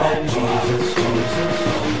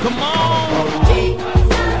Come on.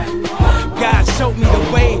 God showed me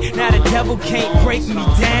the way. Now the devil can't break me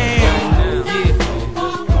down.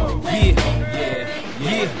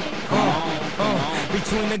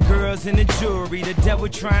 Between the girls and the jewelry, the devil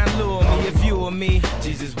try and lure me. If you or me,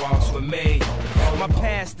 Jesus walks with me. My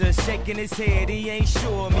pastor shaking his head, he ain't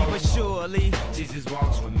sure me, but surely Jesus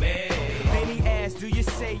walks with me. Then he asked, do you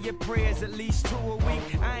say your prayers at least 2 a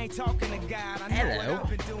week? I ain't talking to God, I know what I've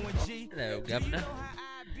been doing, G. Hello, Governor.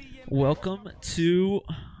 Welcome to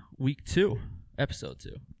week 2, episode 2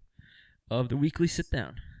 of the weekly sit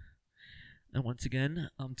down. And once again,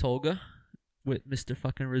 I'm Tolga with Mr.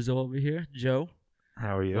 fucking Rizzo over here. Joe.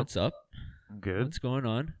 How are you? What's up? I'm good. What's going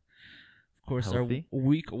on? Of course, Healthy. Our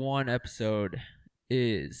week 1 episode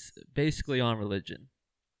is basically on religion.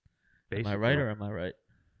 Am I right or am I right?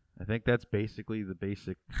 I think that's basically the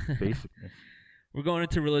basicness. We're going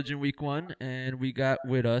into religion week 1, and we got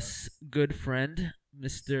with us good friend,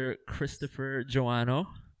 Mr. Christopher Joannou.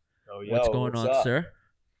 Oh, yo, what's going on, up? sir?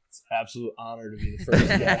 It's an absolute honor to be the first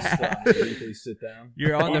guest on the weekly sit down.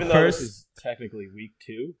 You're on Even the though first. This is technically week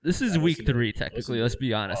 2. This is week 3, technically. Let's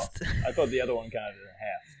be honest. I thought the other one kind of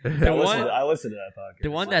did a half. The I listened to that podcast.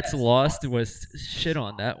 The one that's lost was shit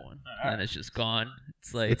on that one, and it's just gone.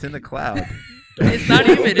 It's like It's in the cloud. it's not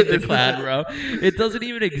even in the cloud, bro. It doesn't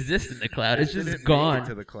even exist in the cloud. It's just gone.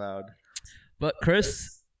 To the cloud. But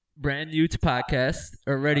Chris, brand new to podcast,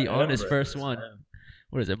 already on his first one.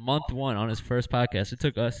 What is it? Month 1 on his first podcast. It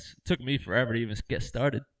took me forever to even get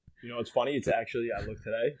started. You know what's funny? It's actually, I looked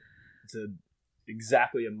today. It's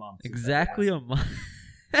exactly a month. Exactly a month.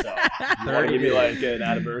 So, you want to give me like an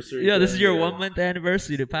anniversary? Yeah, this is your 1-month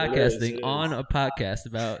anniversary to podcasting It is. on a podcast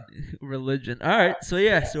about religion. All right, so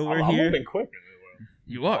we're I'm here. moving quick.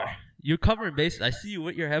 You are. You're covering bases. I see you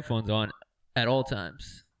with your headphones on at all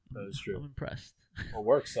times. That is I'm true. impressed. Well,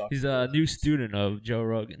 work sucks. He's a new student of Joe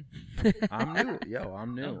Rogan. I'm new.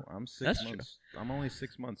 I'm new. I'm 6 That's months. I'm only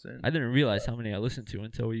 6 months in. I didn't realize how many I listened to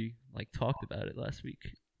until we talked about it last week.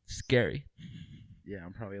 Scary. Yeah,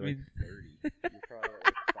 I'm probably I like mean- 30. You're probably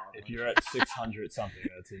like 500. If you're at 600 something,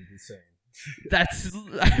 that's insane.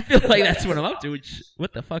 I feel like that's what I'm up to. Which,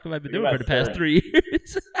 what the fuck have I been You're doing for the about past 30. 3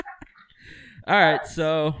 years? All right,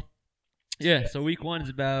 so week 1 is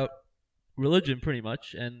about religion pretty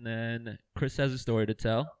much, and then Chris has a story to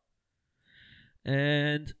tell,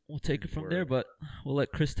 and we'll take it from there. But we'll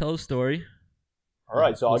let Chris tell the story. All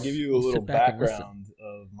right, so I'll give you a we'll little sit back and background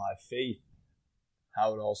of my faith,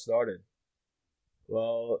 how it all started.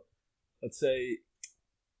 Well, let's say,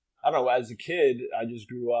 I don't know, as a kid, I just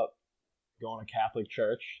grew up going to Catholic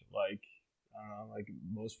church, like, I don't know, like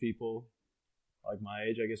most people, like my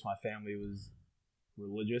age. I guess my family was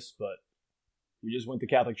religious, but we just went to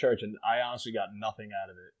Catholic church, and I honestly got nothing out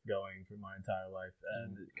of it going for my entire life,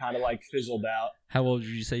 and it kind of like fizzled out. How old did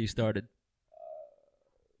you say you started?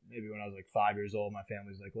 Maybe when I was like 5 years old, my family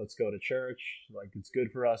was like, let's go to church. Like, it's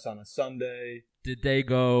good for us on a Sunday. Did they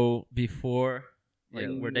go before? Like,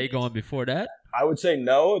 were they going before that? I would say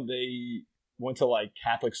no. They went to like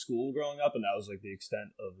Catholic school growing up, and that was like the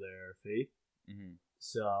extent of their faith. Mm-hmm.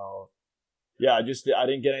 So, yeah, I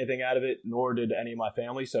didn't get anything out of it, nor did any of my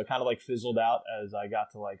family. So it kind of like fizzled out as I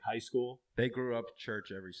got to like high school. They grew up church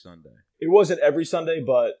every Sunday. It wasn't every Sunday,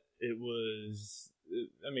 but it was.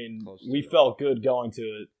 I mean, we felt good going to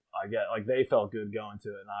it. I get like they felt good going to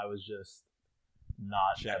it, and I was just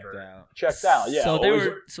not checked out. Yeah.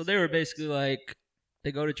 So they were basically like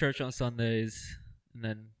they go to church on Sundays, and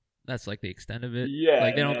then that's like the extent of it. Yeah.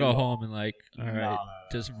 Like they don't go home and like, all right, No.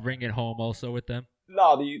 just bring it home also with them.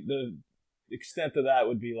 No, the extent of that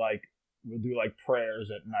would be like we'll do like prayers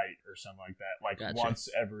at night or something like that, like Gotcha. once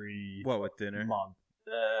every What, with dinner? month.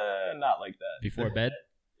 Not like that. Before bed?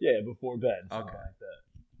 Yeah, before bed. Something Okay. like that.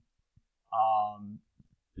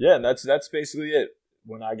 Yeah, and that's basically it.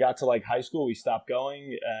 When I got to like high school, we stopped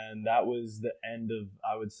going, and that was the end of,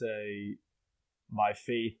 I would say, my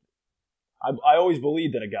faith. I always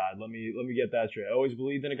believed in a God. Let me get that straight. I always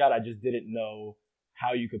believed in a God. I just didn't know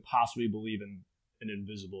how you could possibly believe in an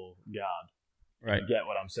invisible God. Right. You get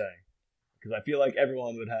what I'm saying? Because I feel like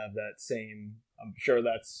everyone would have that same. I'm sure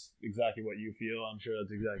that's exactly what you feel. I'm sure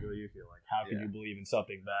that's exactly what you feel. Like, how can you believe in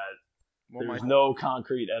something that there's no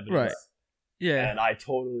concrete evidence? Right. Yeah. And I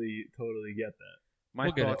totally get that. My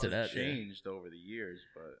We'll get thoughts into have that, yeah. changed over the years,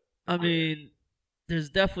 but I mean, there's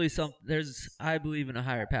definitely I believe in a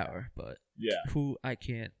higher power, but Yeah.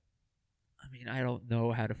 I don't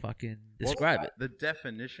know how to fucking describe it. The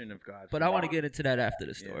definition of God. But I want to get into that after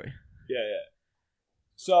the story. Yeah.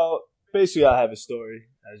 So basically, I have a story,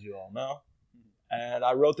 as you all know, and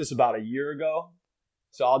I wrote this about a year ago.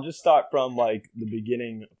 So I'll just start from like the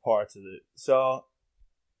beginning parts of it. So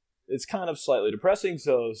it's kind of slightly depressing,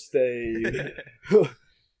 so stay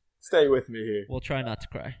with me here. We'll try not to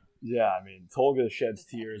cry. Yeah, I mean, Tolga sheds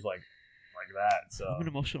tears like that. So I'm an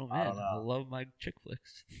emotional man. I love my chick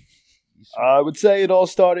flicks. I would say it all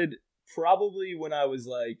started probably when I was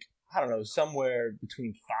like, I don't know, somewhere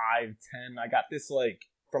between 5, 10. I got this like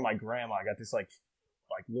from my grandma. I got this like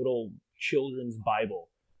little children's Bible,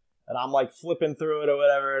 and I'm like flipping through it or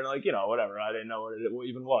whatever, and like, you know, whatever. I didn't know what it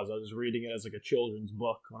even was. I was reading it as like a children's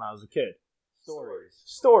book when I was a kid.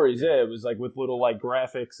 Stories, yeah. It was like with little like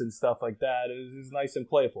graphics and stuff like that. It was nice and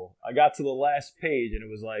playful. I got to the last page and it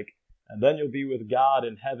was like, and then you'll be with God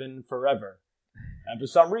in heaven forever. And for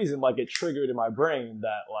some reason, like it triggered in my brain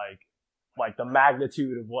that like the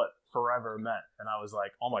magnitude of what forever meant. And I was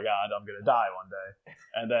like, oh my God, I'm gonna die one day.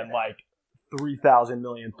 And then like 3,000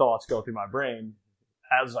 million thoughts go through my brain.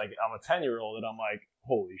 As like I'm a 10-year-old and I'm like,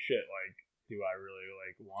 holy shit, like, do I really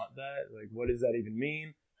like want that? Like, what does that even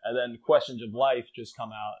mean? And then questions of life just come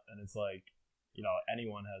out, and it's like, you know,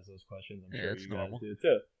 anyone has those questions. I'm sure you guys do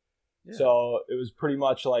too. Yeah. So it was pretty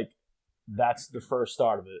much like that's the first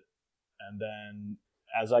start of it. And then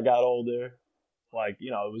as I got older, like, you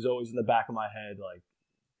know, it was always in the back of my head, like,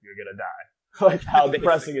 you're gonna die. Like, how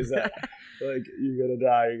depressing is that? Like, you're gonna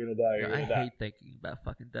die. I hate thinking about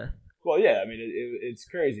fucking death. Well, yeah, I mean, it's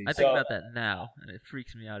crazy. I think about that now, and it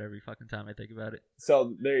freaks me out every fucking time I think about it.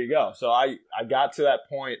 So there you go. So I got to that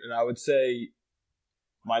point, and I would say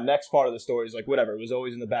my next part of the story is like, whatever. It was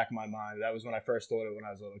always in the back of my mind. That was when I first thought it when I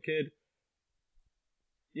was a little kid.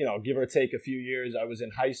 You know, give or take a few years, I was in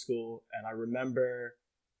high school, and I remember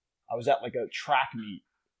I was at like a track meet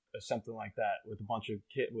or something like that with a bunch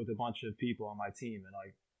of people on my team, and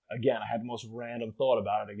like, again, I had the most random thought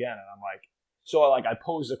about it again, and I'm like, so I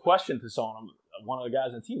posed a question to someone, one of the guys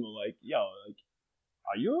on the team. I'm like, yo, like,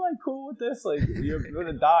 are you like cool with this? Like, you're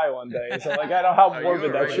gonna die one day. So like, I know how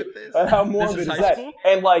morbid that shit. How morbid is that? School?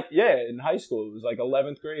 And like, yeah, in high school, it was like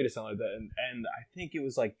 11th grade or something like that. And I think it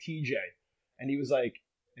was like TJ, and he was like,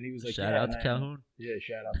 shout out to Calhoun. Yeah,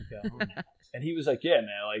 shout out to Calhoun. And he was like, yeah,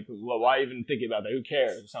 man, like, well, why even thinking about that? Who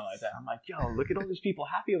cares? Or something like that. I'm like, yo, look at all these people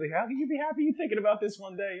happy over here. How can you be happy you thinking about this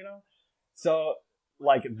one day? You know, so.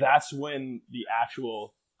 Like, that's when the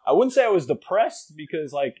actual, I wouldn't say I was depressed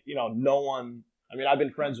because, like, you know, no one, I mean, I've been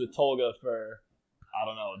friends with Tolga for, I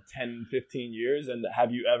don't know, 10, 15 years. And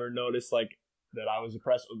have you ever noticed, like, that I was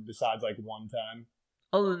depressed besides, like, one time?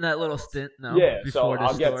 Other than that little stint, no. Yeah, so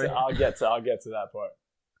I'll get to that part.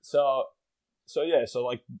 So yeah, so,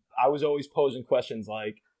 like, I was always posing questions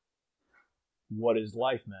like, what is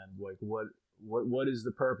life, man? Like, what is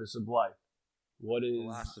the purpose of life? What is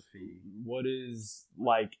philosophy? What is,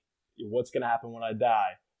 like, what's going to happen when I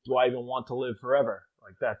die? Do I even want to live forever?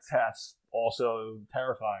 Like, that's also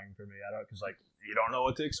terrifying for me. Because, like, you don't know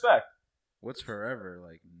what to expect. What's forever?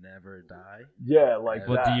 Like, never die? Yeah, like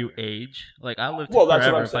what, do you age? Like, I live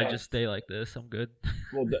forever. If I just stay like this, I'm good.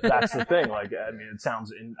 Well, that's the thing. Like, I mean, it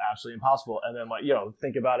sounds absolutely impossible. And then, like, you know,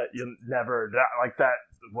 think about it. You'll never die. Like, that.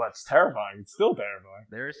 What's terrifying? It's still terrifying.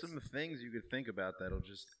 There are some things you could think about that'll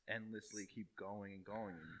just endlessly keep going and going,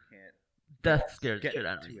 and you can't. Death scares shit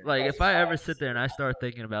out of me. Like, if I ever sit there and I start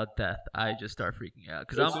thinking about death, I just start freaking out.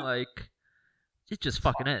 Because I'm like, it just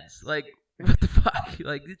fucking ends. Like, what the fuck?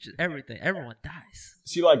 Like, it's just everything. Everyone dies.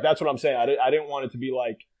 See, like, that's what I'm saying. I didn't want it to be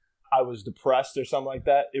like I was depressed or something like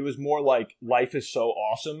that. It was more like life is so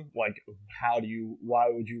awesome. Like, why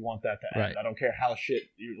would you want that to end? Right. I don't care how shit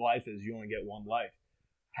your life is. You only get one life.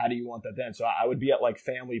 How do you want that to end? So I would be at like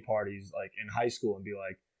family parties, like in high school, and be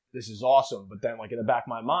like, this is awesome. But then, like, in the back of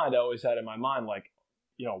my mind, I always had in my mind, like,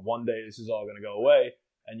 you know, one day this is all going to go away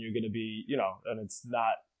and you're going to be, you know, and it's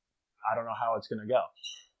not, I don't know how it's going to go.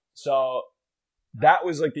 So that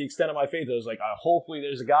was like the extent of my faith. I was like, hopefully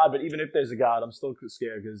there's a God, but even if there's a God, I'm still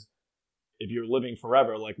scared because if you're living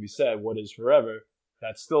forever, like we said, what is forever?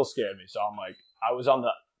 That still scared me. So I'm like, I was on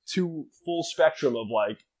the two full spectrum of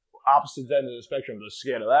like opposite ends of the spectrum. I was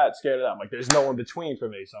scared of that. I'm like, there's no in between for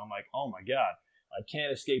me. So I'm like, oh my God, I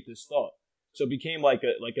can't escape this thought. So it became like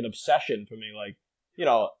an obsession for me. Like, you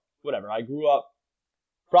know, whatever. I grew up.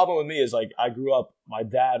 Problem with me is like I grew up. My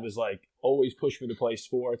dad was like always pushed me to play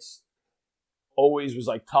sports. Always was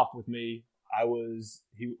like tough with me. I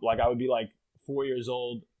would be like 4 years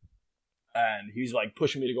old, and he's like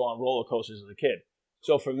pushing me to go on roller coasters as a kid.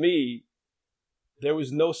 So for me, there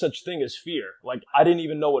was no such thing as fear. Like, I didn't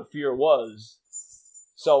even know what fear was.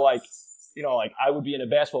 So like, you know, like I would be in a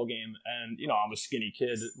basketball game, and you know, I'm a skinny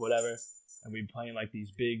kid, whatever, and we'd be playing like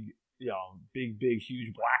these big, you know, big,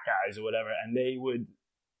 huge black guys or whatever, and they would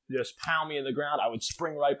just pound me in the ground. I would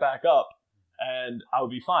spring right back up, and I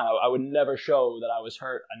would be fine. I would never show that I was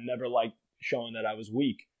hurt. I never liked showing that I was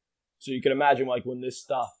weak. So you can imagine, like, when this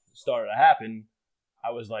stuff started to happen, I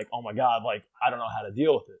was like, oh my God, like, I don't know how to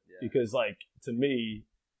deal with it. Yeah. Because, like, to me,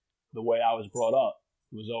 the way I was brought up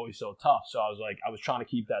was always so tough. So I was like, I was trying to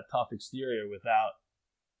keep that tough exterior without,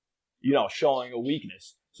 you know, showing a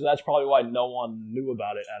weakness. So that's probably why no one knew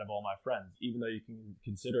about it out of all my friends, even though you can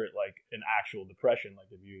consider it like an actual depression. Like,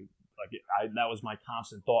 if you, like, that was my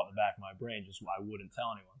constant thought in the back of my brain, just I wouldn't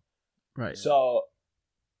tell anyone. Right. So,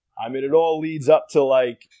 I mean, it all leads up to,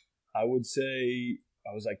 like, I would say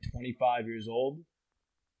I was like 25 years old,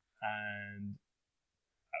 and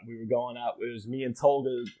we were going out. It was me and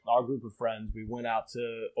Tolga, our group of friends. We went out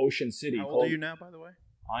to Ocean City. How old are you now, by the way?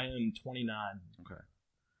 I am 29. Okay.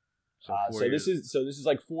 So this is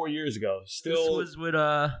like 4 years ago. Still, this was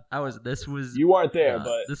with This was you weren't there,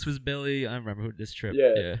 but this was Billy. I remember who this trip.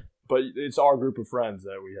 Yeah. Yeah. But it's our group of friends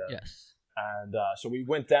that we have. Yes. And so we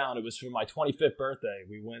went down. It was for my 25th birthday.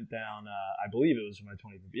 We went down. I believe it was for my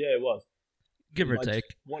 25th. Yeah, it was. Give or take.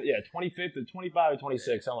 25th or 25 or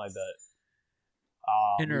 26, something like that.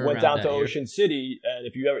 We went around down that to year. Ocean City, and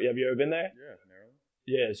have you ever been there? Yeah, narrow.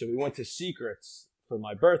 Yeah, so we went to Secrets for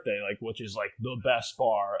my birthday, like, which is like the best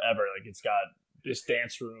bar ever. Like, it's got this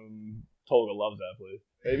dance room. Tolga loves that place.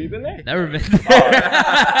 Have you been there? Never been Oh, there.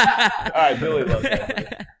 all right, Billy loves that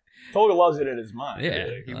place. Tolga loves it in his mind. Yeah,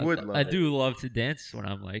 He would love I it. do love to dance when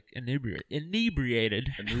I'm like inebriated. Inebriated.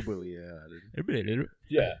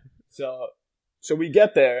 Yeah. So we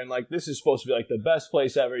get there, and like, this is supposed to be like the best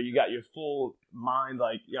place ever. You got your full mind,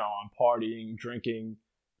 like, you know, on partying, drinking,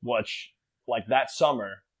 which, like, that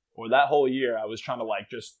summer or that whole year, I was trying to, like,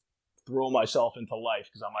 just throw myself into life,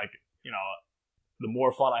 because I'm like, you know, the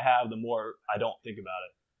more fun I have, the more I don't think about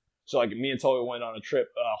it. So, like, me and Tolga went on a trip,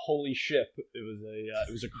 Holy Ship.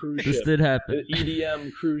 It was a cruise ship. This did happen. An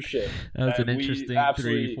EDM cruise ship. That was And an we interesting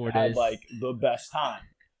absolutely 3-4 had, days. like, the best time.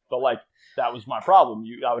 But, like, that was my problem.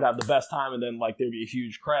 I would have the best time, and then, like, there'd be a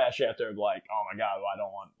huge crash after, like, oh my God, I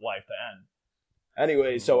don't want life to end.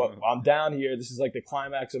 Anyway, so I'm down here. This is like the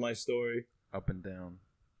climax of my story. Up and down.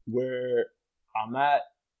 Where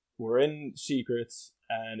we're in Secrets,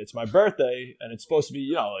 and it's my birthday, and it's supposed to be,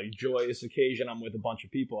 you know, like, joyous occasion. I'm with a bunch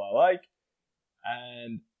of people I like,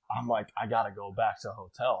 and I'm like, I gotta go back to the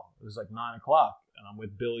hotel. It was like 9 o'clock, and I'm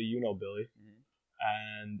with Billy. You know Billy.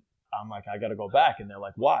 Mm-hmm. And I'm like, I gotta go back. And they're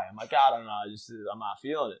like, why? I'm like, I don't know. I'm not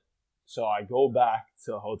feeling it. So I go back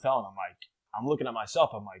to the hotel, and I'm looking at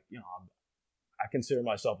myself. I'm like, you know, I consider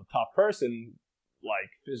myself a tough person, like,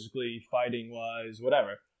 physically, fighting wise,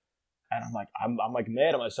 whatever. And I'm like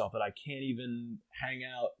mad at myself that I can't even hang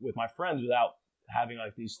out with my friends without having,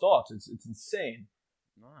 like, these thoughts. It's insane.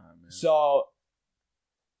 Nah, man. So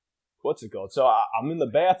what's it called? So I'm in the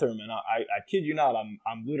bathroom, and I kid you not,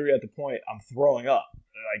 I'm literally at the point I'm throwing up,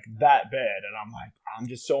 like, that bad. And I'm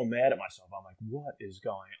just so mad at myself. I'm like, what is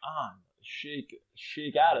going on?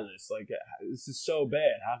 Shake out of this. Like, this is so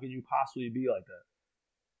bad. How can you possibly be like that?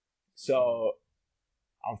 So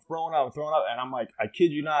I'm throwing up, and I'm like, I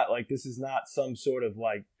kid you not, like, this is not some sort of,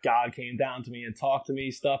 like, God came down to me and talked to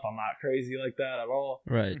me stuff. I'm not crazy like that at all.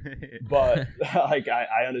 Right. But, like,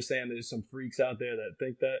 I understand there's some freaks out there that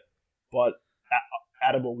think that. But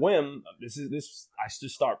out of a whim, I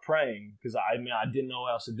just start praying, because I didn't know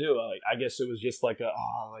what else to do. Like, I guess it was just like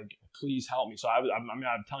please help me. So I'm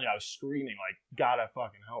telling you, I was screaming, like, gotta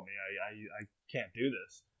fucking help me. I can't do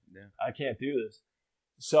this. Yeah. I can't do this.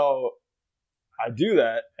 So I do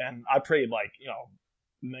that, and I prayed, like, you know,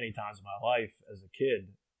 many times in my life as a kid,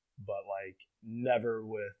 but, like, never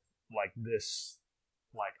with, like, this,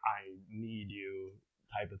 like, I need you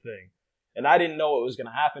type of thing. And I didn't know what was going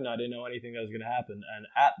to happen. I didn't know anything that was going to happen. And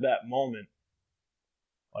at that moment,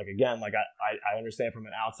 like, again, like, I understand from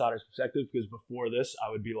an outsider's perspective, because before this, I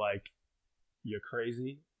would be like, you're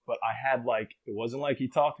crazy. But I had, like, it wasn't like he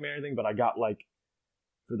talked to me or anything, but I got, like,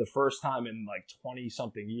 for the first time in, like,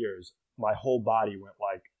 20-something years, my whole body went,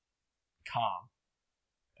 like, calm.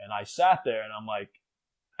 And I sat there, and I'm like,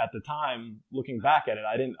 at the time, looking back at it,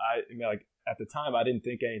 at the time, I didn't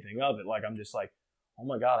think anything of it. Like, I'm just like, oh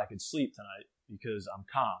my God, I could sleep tonight because I'm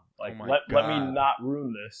calm. Like, let me not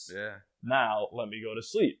ruin this. Yeah. Now, let me go to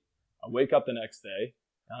sleep. I wake up the next day,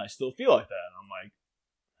 and I still feel like that. And I'm like,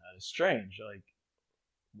 that is strange. Like,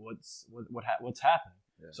 what's happening?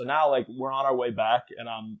 Yeah. So now, like, we're on our way back, and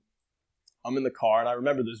I'm in the car, and I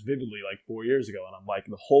remember this vividly, like, 4 years ago. And I'm like,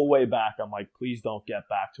 the whole way back, I'm like, please don't get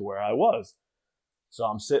back to where I was. So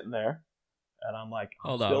I'm sitting there. And I'm like,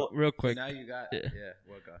 hold on, real quick. Now you got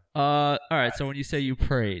all right. So when you say you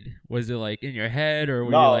prayed, was it like in your head, or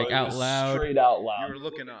were you like out loud? Straight out loud. You were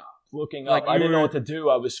looking up. Like, I didn't know what to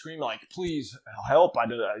do. I was screaming, like, please help.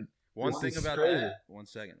 One thing about that. 1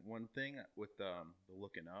 second. One thing with the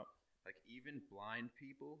looking up. like even blind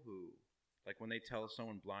people who, like when they tell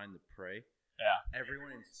someone blind to pray,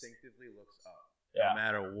 everyone instinctively looks up, no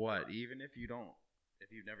matter what. Even if you've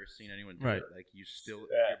never seen anyone do it, like you still,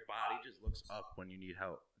 your body just looks up when you need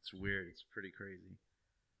help. It's weird. It's pretty crazy.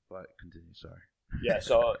 But continue. Sorry. Yeah.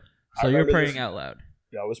 So you're praying out loud.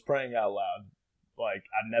 Yeah, I was praying out loud. Like,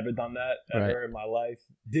 I've never done that ever in my life.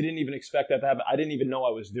 Didn't even expect that to happen. I didn't even know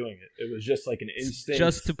I was doing it. It was just like an instinct.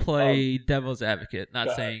 Just to play devil's advocate.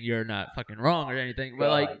 Not saying you're not fucking wrong or anything. But,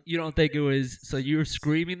 like, you don't think it was... So you were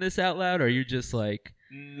screaming this out loud? Or you just, like...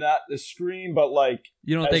 Not the scream, but, like...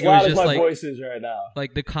 You don't think it was just like... my voice is right now.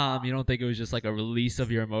 Like, the calm. You don't think it was just, like, a release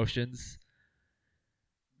of your emotions?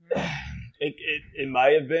 It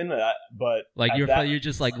might have been, but... Like, you're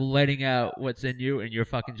just, like, letting out what's in you, and you're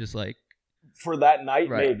fucking just, like... For that night,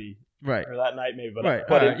 maybe. Right. For that night, maybe.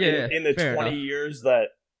 But, in the 20 years that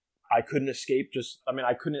I couldn't escape,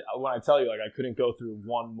 I couldn't, when I tell you, like, I couldn't go through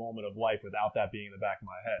one moment of life without that being in the back of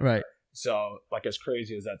my head. Right. So, like, as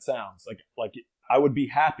crazy as that sounds, like I would be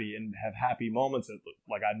happy and have happy moments.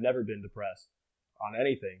 Like, I've never been depressed on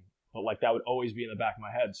anything, but, like, that would always be in the back of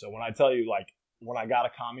my head. So when I tell you, like, when I got a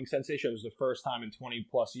calming sensation, it was the first time in 20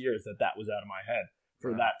 plus years that was out of my head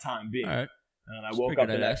for that time being. All right. And I woke up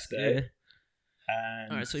the next day. Yeah.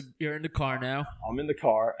 And all right, so you're in the car now. I'm in the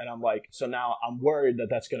car, and I'm like, so now I'm worried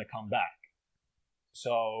that's going to come back.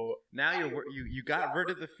 So now you got rid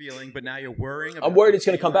of the feeling, but now you're worrying about... I'm worried it's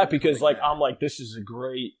going to come back because, like, I'm like, this is a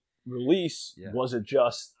great release. Yeah. Was it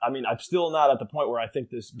just... I mean, I'm still not at the point where I think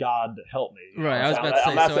this God helped me. Right, I was about to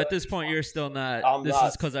say, so at this point, you're still not... This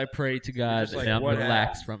is because I pray to God, and I'm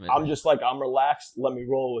relaxed from it. I'm just like, I'm relaxed, let me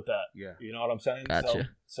roll with that. Yeah. You know what I'm saying? Gotcha.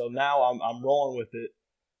 So now I'm rolling with it,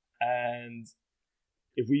 and...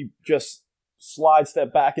 If we just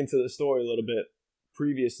step back into the story a little bit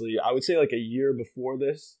previously, I would say like a year before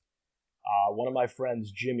this, one of my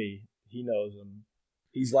friends, Jimmy, he knows him.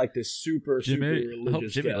 He's like this super religious I hope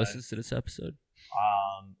Jimmy guy. Listens to this episode.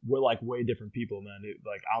 We're like way different people, man.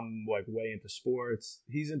 Like I'm like way into sports.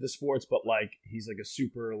 He's into sports, but like he's like a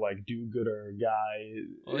super like do-gooder guy.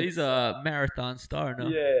 Well, he's a marathon star, no?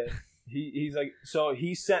 Yeah. He's like, so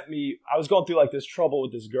he sent me, I was going through like this trouble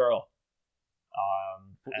with this girl.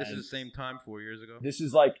 This is the same time 4 years ago? This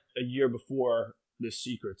is like a year before the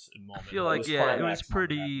Secrets moment. I feel like, it was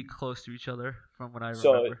pretty close to each other from what I remember.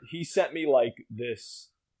 So he sent me like this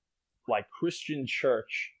like Christian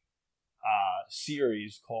church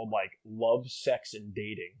series called like Love, Sex, and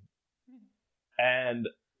Dating. And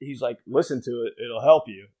he's like, listen to it, it'll help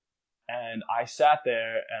you. And I sat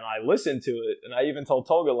there and I listened to it, and I even told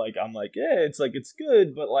Tolga, like, I'm like, yeah, it's like, it's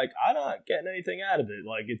good, but like, I'm not getting anything out of it.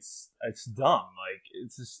 Like, it's dumb. Like,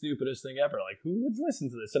 it's the stupidest thing ever. Like, who would listen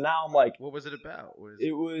to this? So now I'm like, what was it about?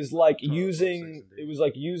 It was like using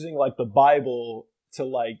like the Bible to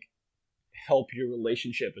like help your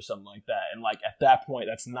relationship or something like that. And like at that point,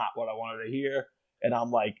 that's not what I wanted to hear. And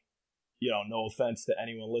I'm like, you know, no offense to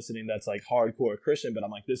anyone listening that's like hardcore Christian, but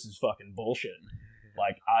I'm like, this is fucking bullshit.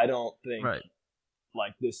 Like, I don't think,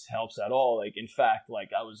 like, this helps at all. Like, in fact,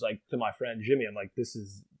 like, I was, like, to my friend Jimmy, I'm like,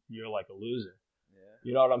 you're, like, a loser. Yeah.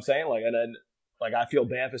 You know what I'm saying? Like, and then, like, I feel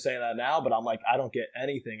bad for saying that now, but I'm like, I don't get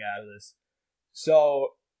anything out of this.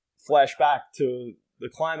 So, flashback to the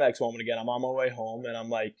climax moment again. I'm on my way home, and I'm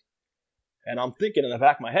like, and I'm thinking in the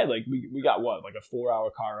back of my head, like, we got what, like a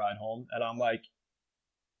 4-hour car ride home? And I'm like,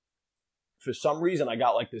 for some reason, I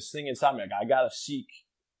got, like, this thing inside me. Like, I gotta seek,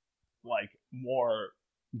 like, more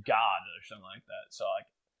God or something like that. So like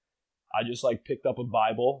I just like picked up a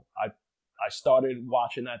Bible. I started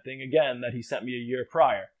watching that thing again that he sent me a year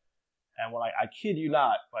prior. And when I kid you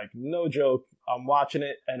not, like no joke, I'm watching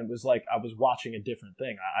it and it was like I was watching a different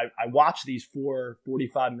thing. I watched these 4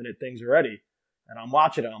 45-minute things already, and I'm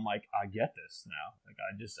watching it and I'm like, I get this now. Like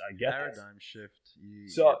I get paradigm this. Shift.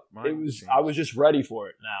 So it was changed. I was just ready for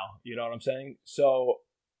it now. You know what I'm saying? So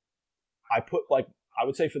I put like, I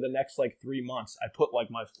would say for the next like 3 months, I put like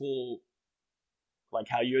my full, like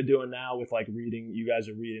how you're doing now with like reading, you guys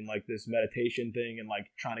are reading like this meditation thing and like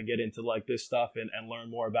trying to get into like this stuff and learn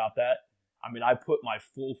more about that. I mean, I put my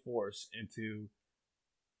full force into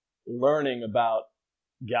learning about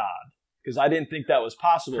God because I didn't think that was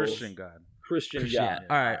possible. Christian God.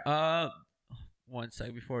 All right. 1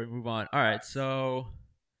 second before we move on. All right. So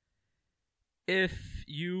if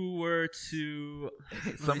you were to...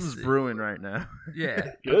 Something's brewing right now.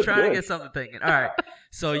 Yeah. I'm trying to get something thinking. All right.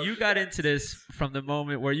 So you got into this from the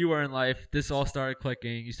moment where you were in life. This all started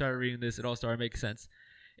clicking. You started reading this. It all started making sense.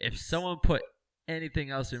 If someone put anything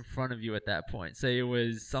else in front of you at that point, say it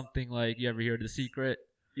was something like, you ever hear The Secret?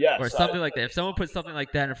 Yes. Or something like that. If someone put something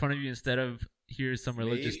like that in front of you instead of here's some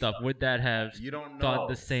religious stuff, would that have you don't done know.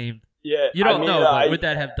 the same? Yeah, You don't know, but would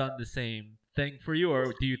that have done the same thing for you,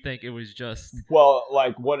 or do you think it was just? Well,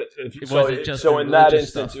 like what? So in that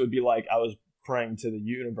instance, it would be like I was praying to the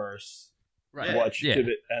universe, right? Which yeah.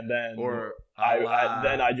 And then or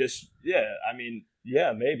I just I mean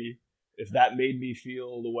maybe if that made me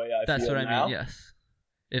feel the way I That's feel what now. I mean. Yes.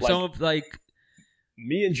 If like, someone like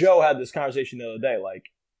me and Joe had this conversation the other day, like,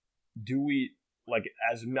 do we like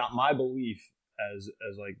as my belief as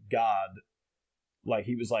like God, like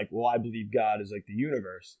he was like, well, I believe God is like the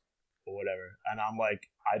universe or whatever, and I'm like,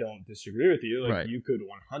 I don't disagree with you. Like, right. You could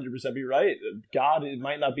 100% be right. God, it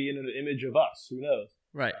might not be in an image of us. Who knows?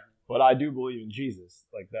 Right. But I do believe in Jesus.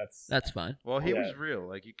 Like that's fine. Well, he was real.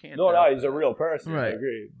 Like you can't. No, he's a real person. Right. I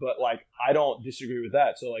agree. But like, I don't disagree with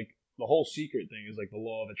that. So like, the whole secret thing is like the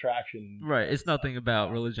law of attraction. Right. It's nothing about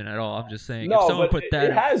religion at all. I'm just saying. No, if someone but put that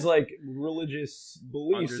it has like religious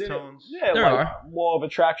beliefs undertones. in it. Yeah, there like are law of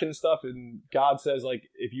attraction and stuff. And God says like,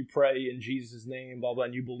 if you pray in Jesus' name, blah blah,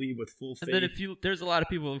 and you believe with full faith. And then there's a lot of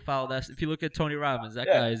people who follow that. If you look at Tony Robbins, that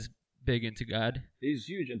guy is big into God. He's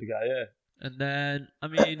huge into God. Yeah. And then I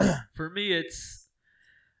mean, for me, it's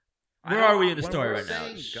where are we in the story right now?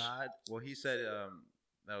 God. Well, he said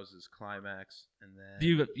that was his climax, and then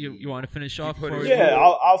do you want to finish off?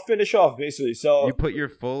 I'll finish off basically. So you put your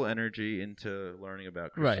full energy into learning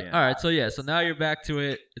about Christianity. Right. All right. So so now you're back to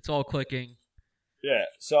it. It's all clicking. Yeah.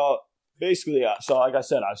 So basically, so like I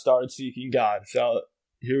said, I started seeking God. So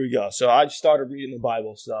here we go. So I started reading the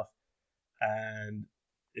Bible stuff, and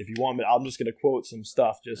if you want me, I'm just gonna quote some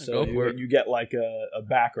stuff just so you get like a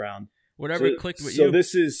background. Whatever clicked with you.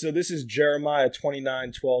 This is Jeremiah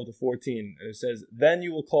 29:12-14. And it says, "Then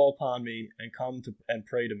you will call upon me and come to and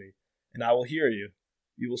pray to me, and I will hear you.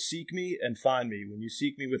 You will seek me and find me. When you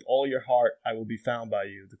seek me with all your heart, I will be found by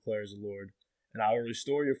you, declares the Lord. And I will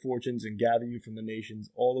restore your fortunes and gather you from the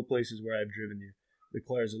nations, all the places where I have driven you,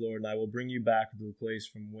 declares the Lord. And I will bring you back to the place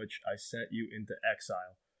from which I sent you into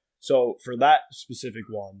exile." So for that specific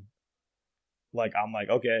one, like I'm like,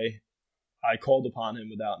 okay, I called upon him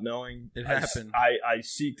without knowing. It happened. I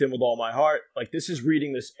seeked him with all my heart. Like, this is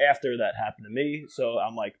reading this after that happened to me. So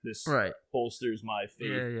I'm like, this bolsters my faith.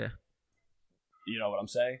 Yeah. You know what I'm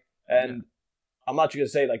saying? And I'm not just going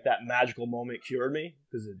to say, like, that magical moment cured me,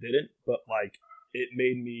 because it didn't. But, like, it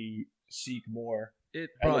made me seek more. And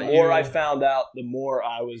the more I found out, the more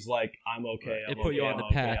I was like, I'm okay. It put you on the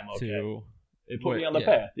path to... It put me on the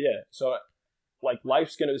path, yeah. So, like,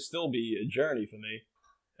 life's going to still be a journey for me.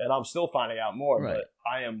 And I'm still finding out more, but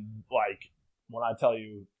I am, like, when I tell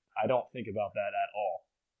you, I don't think about that at all.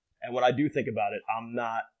 And when I do think about it, I'm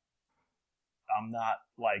not,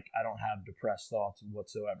 like, I don't have depressed thoughts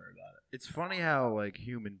whatsoever about it. It's funny how, like,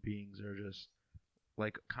 human beings are just,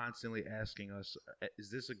 like, constantly asking us, is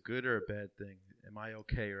this a good or a bad thing? Am I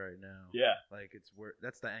okay right now? Yeah. Like,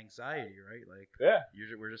 that's the anxiety, right? Like,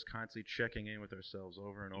 we're just constantly checking in with ourselves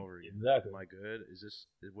over and over again. Exactly. Am I good? Is this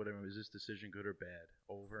decision good or bad?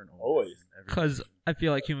 Over and over. Always. Because I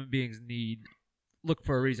feel like human beings look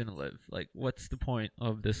for a reason to live. Like, what's the point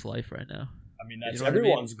of this life right now? I mean, that's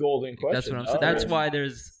everyone's golden question. That's what I'm saying. That's why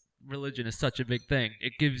religion is such a big thing.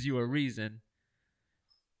 It gives you a reason.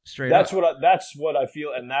 That's what I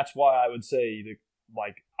feel, and that's why I would say that,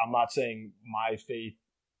 like, I'm not saying my faith,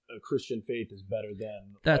 a Christian faith, is better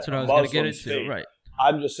than that's what I was going to get into. Faith. Right.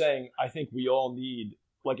 I'm just saying, I think we all need,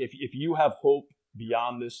 like, if you have hope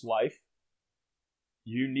beyond this life,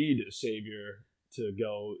 you need a savior to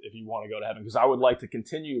go if you want to go to heaven. Because I would like to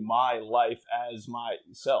continue my life as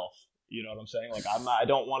myself. You know what I'm saying? Like, I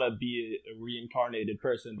don't want to be a reincarnated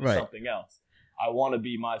person to something else. I want to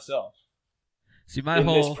be myself. See,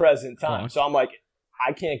 this present time. So I'm like,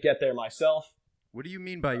 I can't get there myself. What do you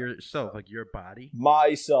mean by yourself? Like your body?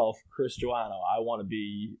 Myself, Chris Joannou. I want to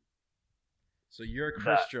be. So you're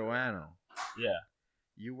Chris Joannou. Yeah.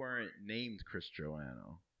 You weren't named Chris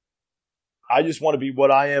Joannou. I just want to be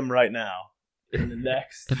what I am right now in the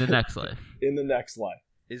next life. In the next life.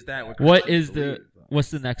 Is that what? What's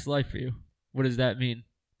the next life for you? What does that mean?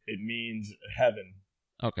 It means heaven.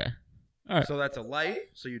 Okay. All right. So that's a life.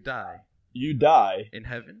 So you die. You die in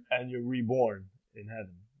heaven, and you're reborn in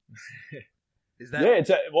heaven. Is that? Yeah, it's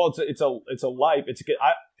a life.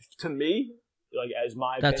 To me, like, as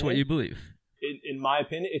my opinion, that's what you believe. In my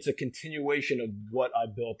opinion, it's a continuation of what I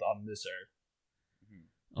built on this earth.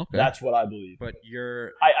 Okay, that's what I believe. But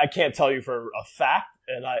I can't tell you for a fact,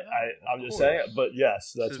 and I'm just saying. But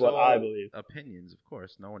yes, that's what I believe. Opinions, of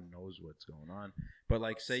course. No one knows what's going on. But,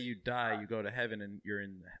 like, say you die, you go to heaven, and you're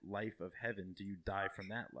in the life of heaven. Do you die from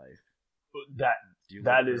that life?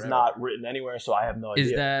 That is not written anywhere, so I have no idea.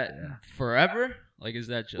 Is that forever? Like, is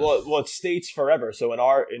that just? Well, it states forever. So in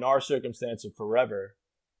our circumstance of forever,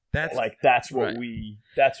 that's what we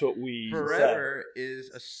forever is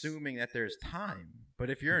assuming that there's time. But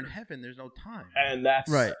if you're in heaven, there's no time. And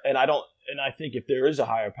that's right. And I think if there is a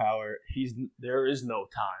higher power, there is no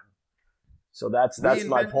time. So that's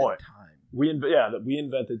my point. Time. We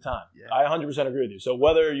invented time. Yeah. I 100% agree with you. So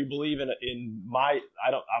whether you believe in I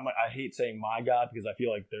hate saying my God because I feel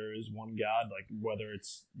like there is one God. Like whether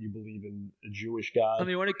it's you believe in a Jewish God. I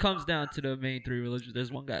mean, when it comes down to the main three religions,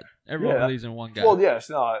 there's one God. Everyone believes in one God. Well, yes,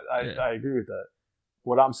 no, I agree with that.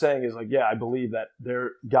 What I'm saying is I believe that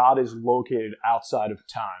God is located outside of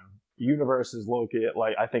time. The universe is located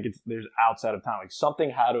I think there's outside of time. Like something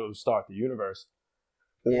had to start the universe.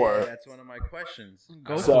 Or that's one of my questions.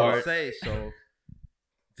 So,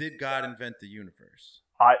 did God invent the universe?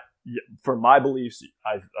 For my beliefs,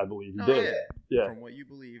 I believe he did. Yeah. From what you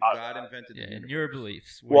believe, God invented the universe. In your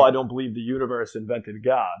beliefs. Well, I don't believe the universe invented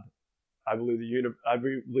God. I believe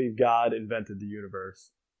God invented the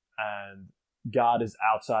universe, and God is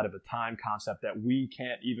outside of a time concept that we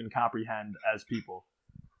can't even comprehend as people.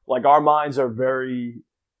 Like our minds are very,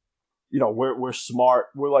 we're smart.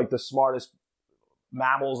 We're like the smartest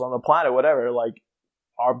mammals on the planet, whatever. Like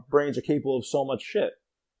our brains are capable of so much shit,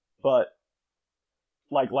 but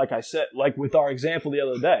like I said, like with our example the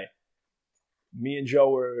other day, me and Joe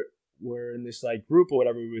were in this group or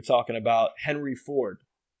whatever. We were talking about Henry Ford,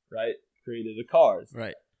 right? Created the cars,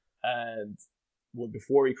 right? And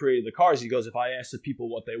before he created the cars, he goes, if I asked the people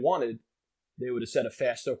what they wanted, they would have said a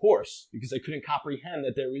faster horse because they couldn't comprehend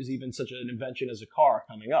that there was even such an invention as a car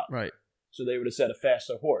coming up, right? So they would have said a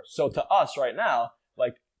faster horse. So to us right now,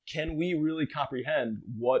 can we really comprehend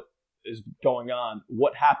what is going on?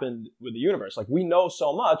 What happened with the universe? We know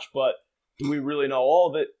so much, but do we really know all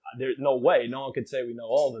of it? There's no way. No one could say we know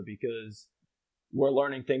all of it because we're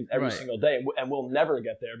learning things every single day, and we'll never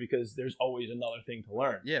get there because there's always another thing to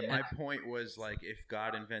learn. Yeah, my point was if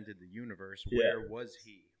God invented the universe, where was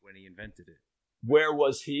he when he invented it? Where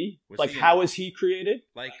was he? How was he created?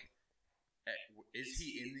 Is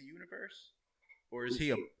he in the universe? Or is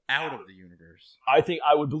he out of the universe? I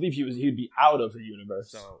would believe he'd be out of the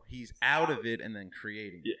universe. So he's out of it and then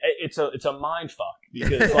creating it. It's a mind fuck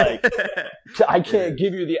because I can't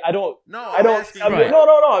give you the I don't. I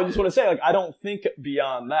just want to say I don't think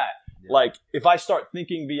beyond that. Yeah. If I start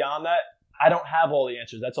thinking beyond that, I don't have all the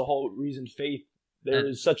answers. That's a whole reason faith. There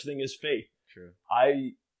is such thing as faith. True.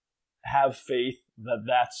 I have faith that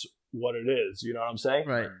that's what it is. You know what I'm saying?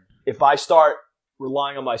 Right. If I start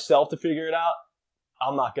relying on myself to figure it out,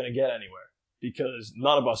 I'm not going to get anywhere because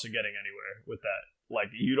none of us are getting anywhere with that.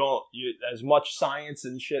 As much science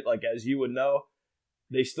and shit as you would know,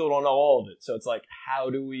 they still don't know all of it. So it's how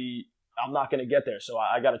do we? I'm not going to get there. So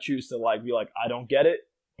I got to choose to be I don't get it,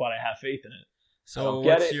 but I have faith in it. So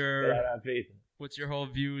but I have faith in it. What's your whole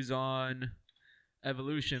views on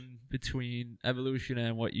evolution between evolution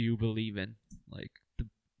and what you believe in,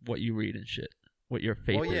 what you read and shit, what your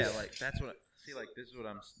faith is? Well, yeah, that's what. See,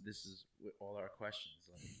 this is with all our questions.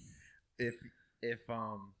 If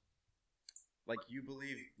you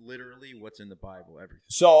believe literally what's in the Bible, everything.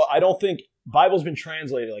 So I don't think Bible's been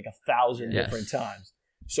translated 1,000 different times.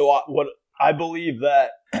 So what I believe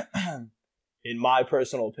that, in my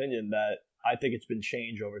personal opinion, that I think it's been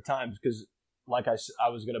changed over time because, I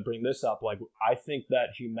was going to bring this up. I think that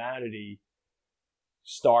humanity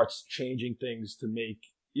starts changing things to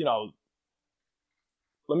make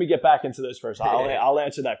Let me get back into this first. I'll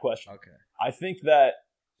answer that question. Okay. I think that,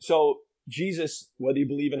 Jesus, whether you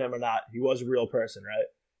believe in him or not, he was a real person, right?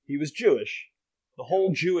 He was Jewish. The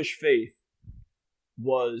whole Jewish faith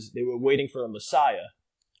they were waiting for a Messiah.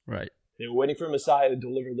 Right. They were waiting for a Messiah to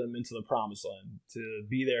deliver them into the promised land, to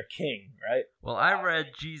be their king, right? Well, I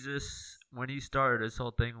read Jesus, when he started this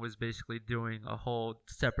whole thing, was basically doing a whole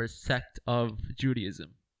separate sect of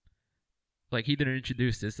Judaism. He didn't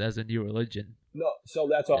introduce this as a new religion. No, so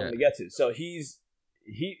that's what I'm going to get to. So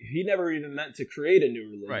he never even meant to create a new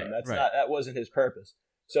religion. Right, that wasn't his purpose.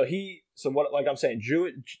 So I'm saying,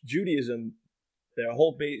 Judaism, their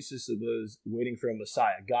whole basis was waiting for a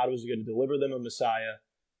Messiah. God was going to deliver them a Messiah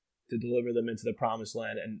to deliver them into the promised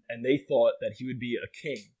land, and they thought that he would be a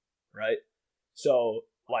king, right? So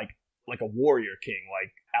like a warrior king,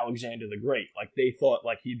 like Alexander the Great. They thought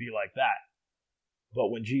he'd be like that. But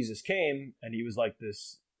when Jesus came and he was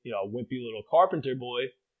this, wimpy little carpenter boy,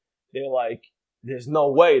 they're there's no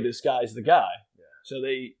way this guy's the guy. Yeah. So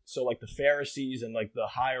the Pharisees and the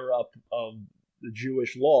higher up of the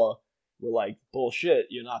Jewish law were bullshit,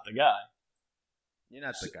 you're not the guy. You're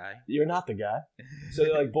not the guy. You're not the guy. So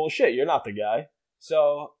they're like, bullshit, you're not the guy.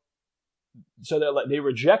 So they're like, they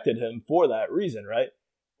rejected him for that reason, right?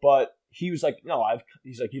 But he was like, no,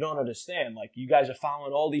 he's like, you don't understand. Like, you guys are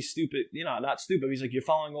following all these stupid, not stupid. He's like, you're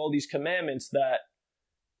following all these commandments that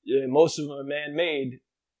most of them are man-made.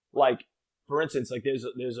 Like, for instance, like there's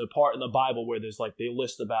a part in the Bible where there's like, they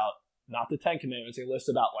list about, not the 10 commandments, they list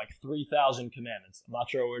about like 3,000 commandments. I'm not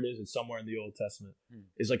sure where it is. It's somewhere in the Old Testament.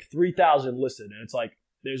 It's like 3,000 listed. And it's like,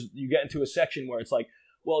 you get into a section where it's like,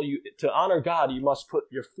 well, to honor God, you must put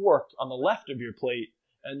your fork on the left of your plate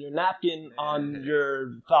and your napkin on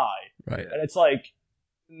your thigh. Right. And it's like,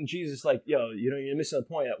 Jesus, like, you're missing the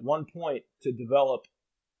point. At one point, to develop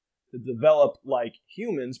like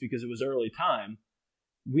humans, because it was early time,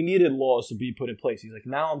 we needed laws to be put in place. He's like,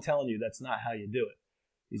 now I'm telling you, that's not how you do it.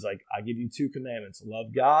 He's like, I give you 2 commandments,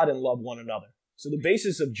 love God and love one another. So the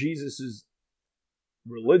basis of Jesus's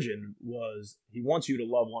religion was he wants you to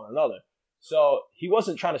love one another. So he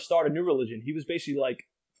wasn't trying to start a new religion. He was basically like,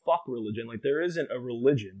 fuck religion. Like, there isn't a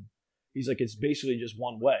religion. He's like, it's basically just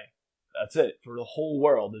one way. That's it. For the whole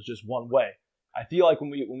world, there's just one way. I feel like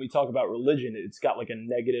when we talk about religion, it's got like a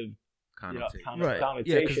negative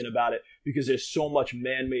connotation about it, because there's so much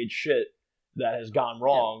man-made shit that has gone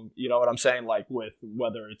wrong. You know what I'm saying? Like, with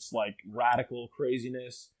whether it's like radical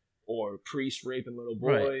craziness or priests raping little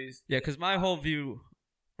boys. Right. Yeah, because my whole view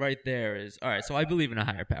right there is, all right, so I believe in a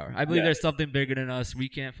higher power. I believe there's something bigger than us. We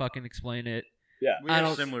can't fucking explain it. Yeah, we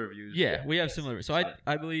have similar views. Yeah, we have similar. So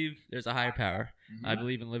I believe there's a higher power. Mm-hmm. I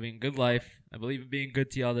believe in living a good life. I believe in being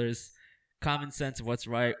good to others. Common sense of what's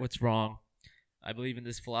right, what's wrong. I believe in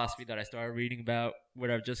this philosophy that I started reading about,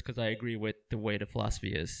 whatever, just because I agree with the way the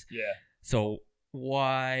philosophy is. Yeah. So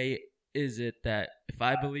why is it that if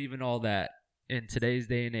I believe in all that in today's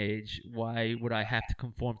day and age, why would I have to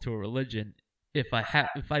conform to a religion if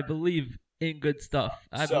I believe in good stuff?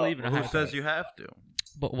 I believe in a higher power. Who says you have to?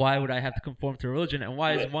 But why would I have to conform to a religion? And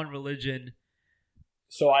why is one religion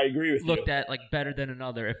So I agree with looked you. at like better than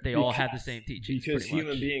another if they all have the same teachings? Because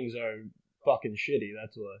human beings are fucking shitty.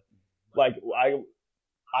 That's why. Like,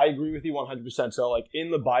 I agree with you 100%. So like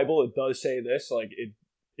in the Bible, it does say this. Like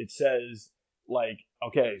it says like,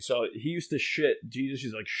 okay, so he used to Jesus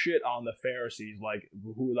used to like shit on the Pharisees, like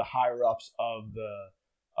who were the higher ups of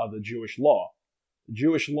the Jewish law. The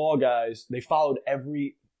Jewish law guys, they followed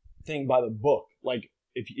everything by the book. Like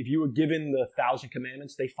if you were given the 1,000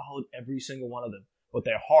 commandments, they followed every single one of them. But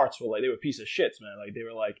their hearts were like, they were piece of shits, man. Like they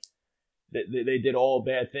were like, they did all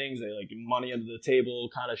bad things. They like money under the table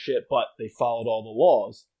kind of shit, but they followed all the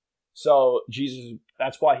laws. So Jesus,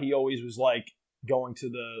 that's why he always was like going to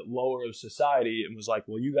the lower of society and was like,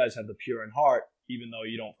 well, you guys have the pure in heart, even though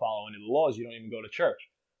you don't follow any of the laws, you don't even go to church.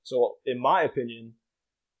 So in my opinion,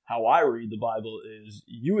 how I read the Bible is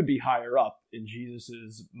you would be higher up in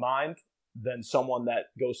Jesus's mind than someone that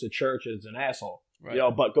goes to church as an asshole. Right.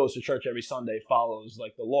 But goes to church every Sunday, follows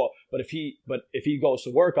like the law. But if he goes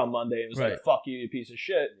to work on Monday and is like, "Fuck you, you piece of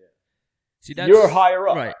shit," See, you're higher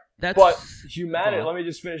up. Right. But humanity. Let me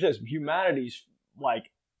just finish this. Humanity's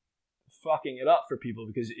like fucking it up for people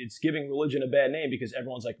because it's giving religion a bad name because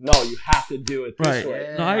everyone's like, "No, you have to do it this way."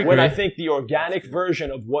 Yeah. No, I agree. When I think the organic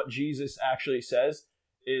version of what Jesus actually says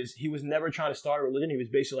is he was never trying to start a religion. He was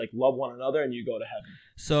basically like, love one another and you go to heaven.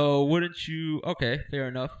 So wouldn't you... Okay, fair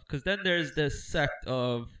enough. Because then there's this sect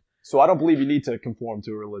of... So I don't believe you need to conform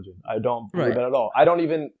to a religion. I don't believe that at all. I don't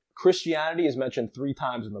even... Christianity is mentioned 3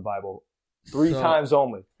 times in the Bible. 3 times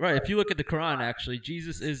only. Right. If you look at the Quran, actually,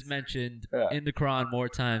 Jesus is mentioned in the Quran more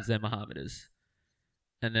times than Muhammad is.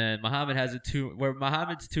 And then Muhammad has a tomb... Where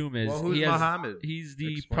Muhammad's tomb is... Well, who's Muhammad? He's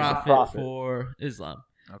the prophet for Islam.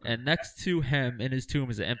 Okay. And next to him in his tomb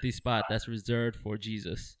is an empty spot that's reserved for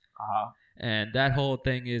Jesus. And that whole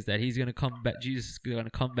thing is that he's going to come back. Jesus is going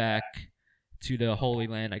to come back to the Holy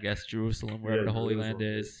Land, I guess, Jerusalem, wherever the Holy Land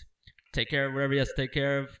is. Take care of whatever he has to take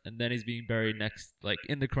care of. And then he's being buried next, like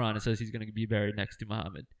in the Quran, it says he's going to be buried next to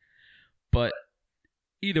Muhammad. But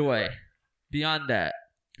either way, beyond that,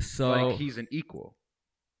 so. Like he's an equal.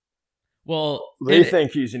 Well. They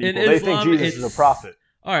think he's an equal. They think Jesus is a prophet.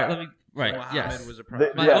 All right, let me. Right. Muhammad was a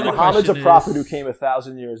prophet. Muhammad's a prophet who came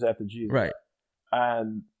 1,000 years after Jesus. Right.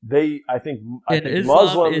 And I think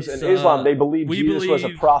Muslims and Islam, they believe Jesus was a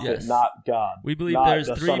prophet, not God. We believe there's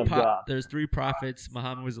 3 prophets.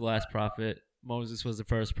 Muhammad was the last prophet. Moses was the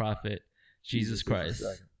first prophet. Jesus Christ.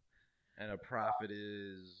 And a prophet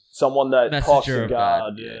is someone that talks to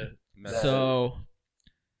God. Yeah. So,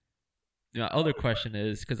 other question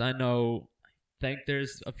is, because I think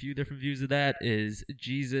there's a few different views of that, is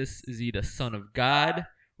Jesus, is he the son of God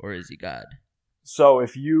or is he God? So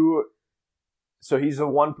he's the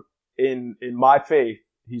one in my faith,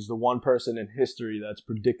 he's the one person in history that's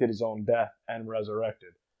predicted his own death and resurrected.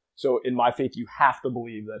 So in my faith, you have to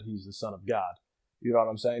believe that he's the Son of God. You know what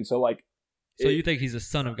I'm saying? So like, so you think he's the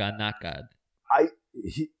Son of God, not God?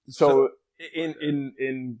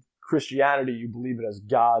 In Christianity, you believe it as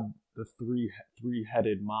God, the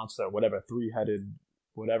three-headed monster, whatever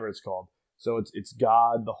it's called. So it's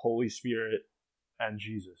God, the Holy Spirit, and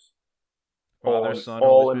Jesus. Father, Son,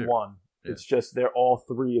 all Holy in Spirit. one. Yeah. It's just they're all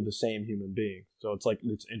three of the same human being. So it's like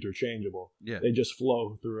it's interchangeable. Yeah. They just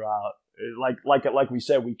flow throughout. Like we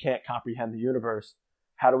said, we can't comprehend the universe.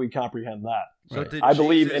 How do we comprehend that? So Right. I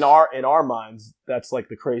believe in our minds, that's like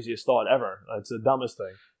the craziest thought ever. That's the dumbest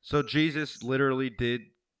thing. So Jesus literally did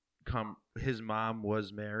come. His mom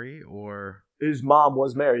was Mary, or His mom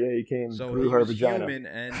was Mary. Yeah, he came so through he her was vagina. human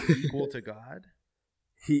and equal to God.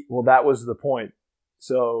 Well, that was the point.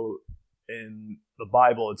 So in the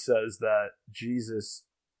Bible, it says that Jesus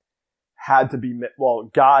had to be,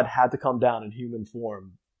 God had to come down in human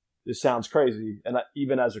form. This sounds crazy, and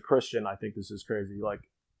even as a Christian, I think this is crazy. Like,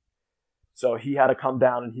 so he had to come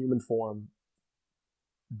down in human form,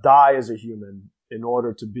 die as a human in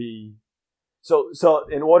order to be, so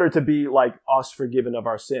in order to be like us, forgiven of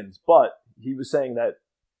our sins. But he was saying that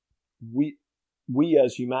we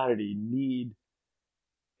as humanity need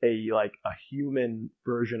a human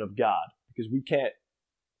version of God, because we can't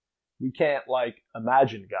like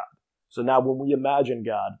imagine God. So now when we imagine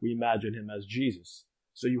God, we imagine him as Jesus.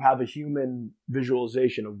 So you have a human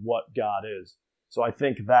visualization of what God is. So I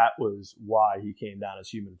think that was why he came down as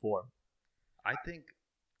human form. I think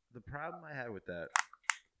the problem I had with that.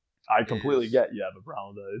 I completely get you have a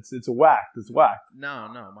problem with that. It's whacked. It's whacked. No.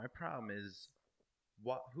 My problem is,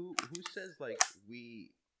 who says like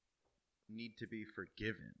we need to be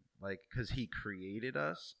forgiven? Like, because he created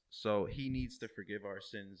us, so he needs to forgive our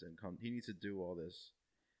sins and come. He needs to do all this.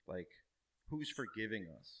 Like, who's forgiving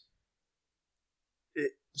us?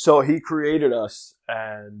 So he created us,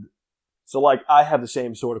 and so like I have the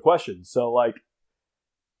same sort of question. So like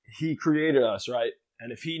he created us, right?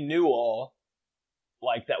 And if he knew all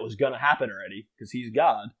like that was gonna happen already, because he's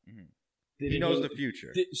God, He knows the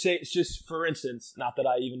future. Say it's just for instance, not that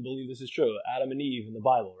I even believe this is true. Adam and Eve in the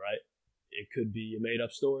Bible, right? It could be a made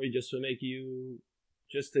up story just to make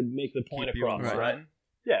the point Keep you across, on right? line.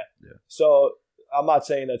 Yeah. Yeah. So I'm not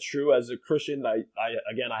saying that's true. As a Christian, I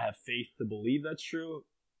have faith to believe that's true.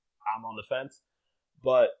 I'm on the fence.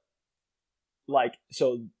 But like,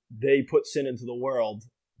 so they put sin into the world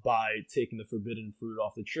by taking the forbidden fruit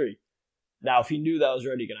off the tree. Now, if he knew that was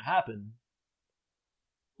already going to happen,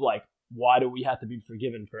 like, why do we have to be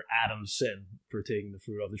forgiven for Adam's sin for taking the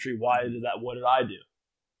fruit off the tree? What did I do?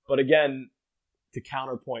 But again, to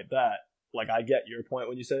counterpoint that, like, I get your point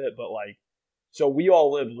when you said it, but like, so we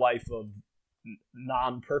all live life of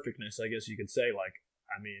non-perfectness, I guess you could say. Like,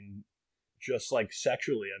 I mean, just like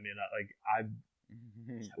sexually, I mean, I've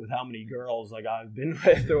with how many girls like I've been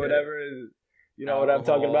with or whatever, you know what I'm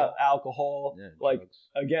talking about? Alcohol. Yeah, like, drugs.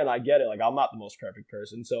 again, I get it. Like, I'm not the most perfect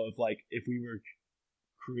person. So if we were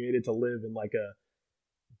created to live in like a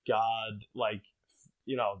God, like,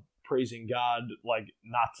 you know, praising God, like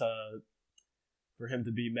for him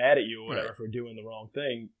to be mad at you or whatever, right, for doing the wrong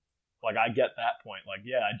thing. Like, I get that point. Like,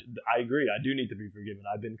 yeah, I agree. I do need to be forgiven.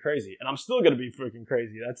 I've been crazy, and I'm still gonna be freaking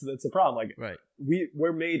crazy. That's the problem. Like, right,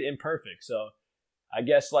 we're made imperfect. So I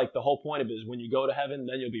guess like the whole point of it is when you go to heaven,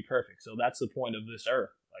 then you'll be perfect. So that's the point of this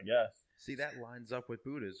earth, I guess. See, that lines up with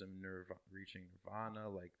Buddhism, reaching nirvana.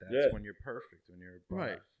 Like, that's when you're perfect, when you're above.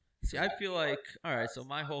 Right. See, I feel like, all right, so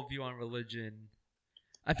my whole view on religion,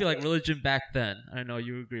 I feel like religion back then, I know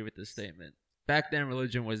you agree with this statement, back then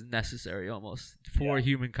religion was necessary almost for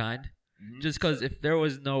humankind. Mm-hmm. Just because if there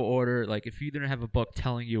was no order, like if you didn't have a book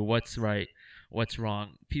telling you what's right, what's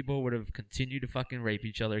wrong, people would have continued to fucking rape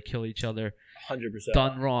each other, kill each other. 100%.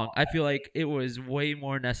 Done wrong. I feel like it was way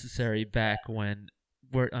more necessary back when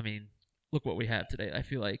look what we have today. I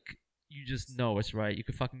feel like you just know it's right. You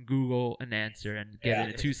could fucking Google an answer and get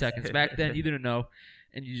it in 2 seconds. Back then, you didn't know,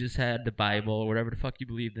 and you just had the Bible or whatever the fuck you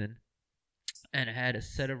believed in, and it had a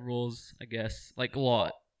set of rules, I guess, like law,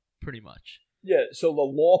 pretty much. Yeah, so the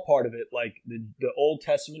law part of it, like the Old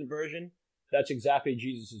Testament version, that's exactly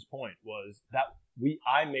Jesus' point, was that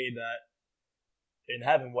I made that in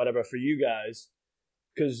heaven, whatever, for you guys,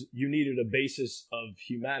 because you needed a basis of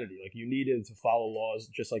humanity. Like, you needed to follow laws,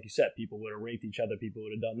 just like you said. People would have raped each other. People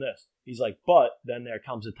would have done this. He's like, but then there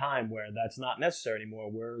comes a time where that's not necessary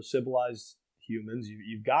anymore. We're civilized humans.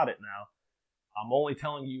 You've got it now. I'm only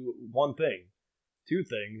telling you one thing. 2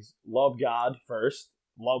 things. Love God first.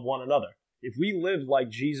 Love one another. If we live like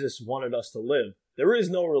Jesus wanted us to live, there is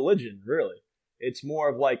no religion, really. It's more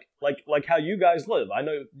of like how you guys live. I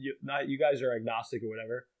know you guys are agnostic or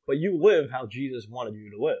whatever, but you live how Jesus wanted you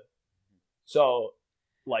to live. So,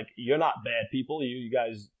 like, you're not bad people. You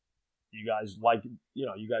guys like,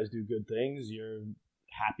 you guys do good things. You're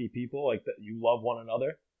happy people. Like, that, you love one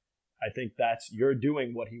another. I think you're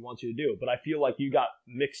doing what he wants you to do. But I feel like you got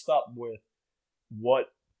mixed up with what,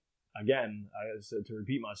 again, to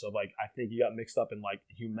repeat myself, like, I think you got mixed up in, like,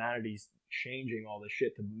 humanity's changing all this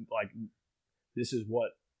shit to, like, this is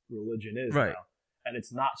what religion is now. And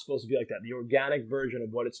it's not supposed to be like that. The organic version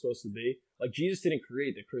of what it's supposed to be. Like, Jesus didn't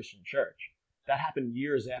create the Christian church. That happened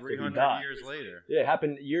years after he died. 300 years later. Yeah, it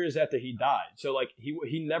happened years after he died. So, like,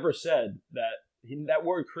 he never said that. That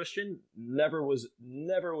word Christian never was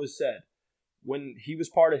said. When he was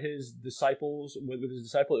part of his disciples, with his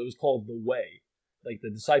disciple, it was called the way. Like, the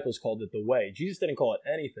disciples called it the way. Jesus didn't call it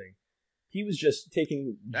anything. He was just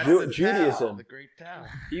taking Judaism. The great Tao.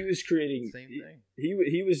 He was creating same thing.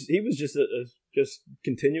 He was just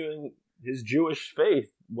continuing his Jewish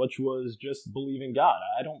faith, which was just believing God.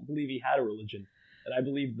 I don't believe he had a religion, and I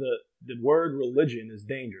believe the word religion is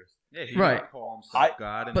dangerous. Yeah, he didn't call himself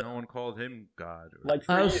God, and no one called him God. Like,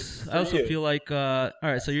 I also feel like, all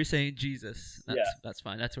right, so you're saying Jesus. That's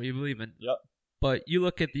fine. That's what you believe in. Yep. But you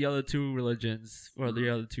look at the other two religions, or the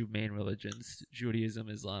other two main religions, Judaism,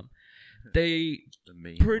 Islam. They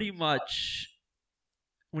pretty much,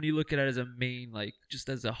 when you look at it as a main, like, just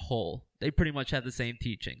as a whole, they pretty much have the same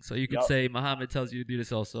teaching. So you could say Muhammad tells you to do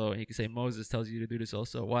this also, and you could say Moses tells you to do this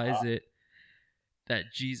also. Why is it that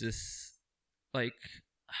Jesus, like,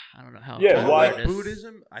 I don't know how. Yeah, why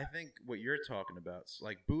Buddhism? I think what you're talking about,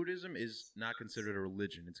 like, Buddhism is not considered a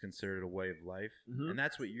religion; it's considered a way of life, and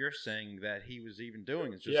that's what you're saying that he was even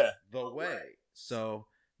doing. Is just the way. So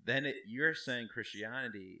then you're saying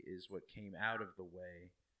Christianity is what came out of the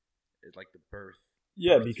way, it's like the birth.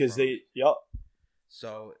 Yeah, because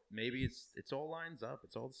So maybe it's all lines up.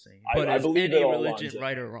 It's all the same. But I is believe any religion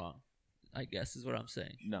right or wrong? I guess is what I'm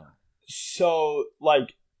saying. No. So,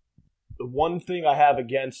 like, the one thing I have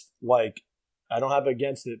against, like, I don't have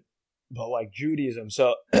against it, but, like, Judaism.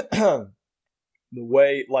 So the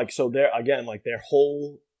way, like, so they're, again, like, their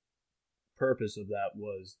whole purpose of that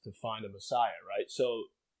was to find a Messiah, right? So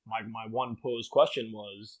my one posed question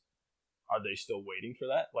was, are they still waiting for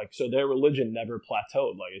that? Like, so their religion never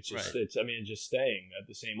plateaued. Like, it's just, it's just staying at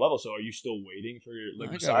the same level. So are you still waiting for your,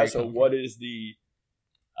 like, Messiah? So what is the,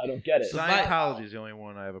 I don't get it. Scientology is the only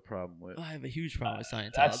one I have a problem with. I have a huge problem with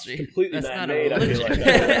Scientology. That's completely man-made, I feel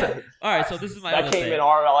like. All right, so this is my that came in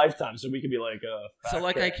our lifetime, so we could be like, so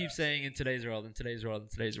like I keep saying, in today's world,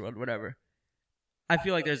 whatever. I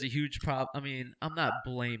feel like there's a huge problem. I mean, I'm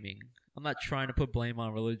not trying to put blame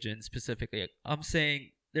on religion specifically. I'm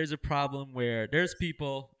saying there's a problem where there's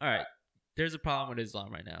people. All right, there's a problem with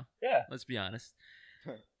Islam right now. Yeah, let's be honest.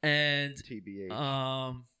 And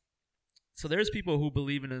TBH. So there's people who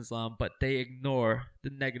believe in Islam, but they ignore the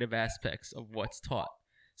negative aspects of what's taught.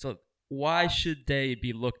 So why should they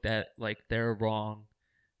be looked at like they're wrong,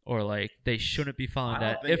 or like they shouldn't be following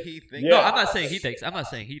that? No, I'm not saying he thinks. I'm not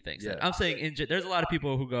saying he thinks that. I'm saying there's a lot of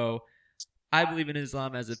people who go, I believe in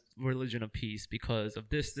Islam as a religion of peace because of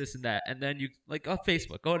this, and that. And then you, like, on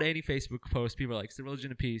Facebook, go to any Facebook post, people are like, it's the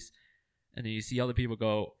religion of peace. And then you see other people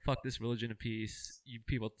go, fuck this religion of peace. You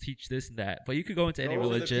people teach this and that. But you could go into any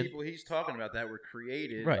religion. Those are the people he's talking about that were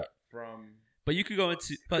created from... But you could go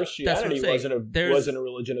into... But Christianity that's what I'm saying. wasn't a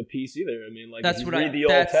religion of peace either. I mean, like, that's if you read the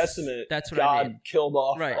Old Testament, God killed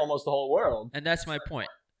off almost the whole world. And that's my point.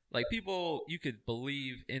 Like, people, you could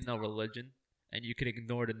believe in a religion, and you could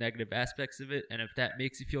ignore the negative aspects of it. And if that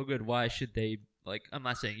makes you feel good, why should they... Like, I'm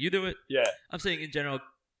not saying you do it. Yeah. I'm saying, in general,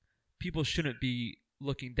 people shouldn't be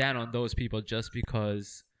looking down on those people just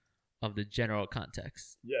because of the general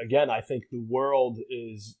context. Yeah, again, I think the world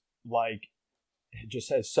is like, it just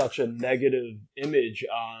has such a negative image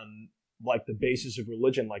on like the basis of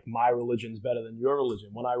religion. Like, my religion's better than your religion.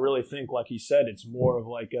 When I really think, like he said, it's more of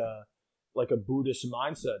like a Buddhist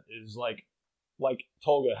mindset. Is like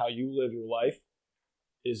Tolga, how you live your life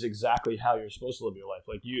is exactly how you're supposed to live your life.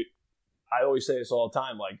 Like, I always say this all the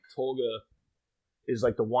time. Like, Tolga is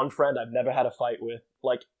like the one friend I've never had a fight with.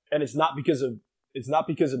 Like, and it's not because of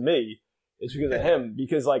me. It's because of him.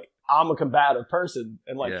 Because, like, I'm a combative person,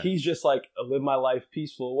 and like he's just like, I live my life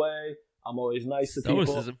peaceful way. I'm always nice to people.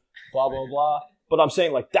 Blah blah blah. But I'm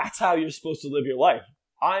saying, like, that's how you're supposed to live your life.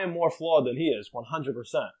 I am more flawed than he is,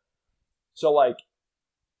 100%. So like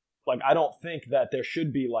I don't think that there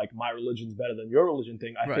should be like my religion's better than your religion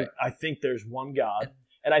thing. I think there's one God,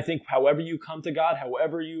 and I think however you come to God,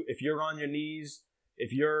 if you're on your knees,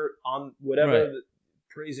 if you're on whatever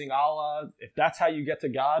praising Allah. If that's how you get to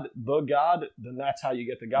God, then that's how you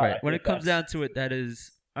get to God. Right. When it comes down to it, that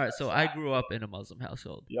is all right. So I grew up in a Muslim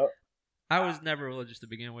household. Yep. I was never religious to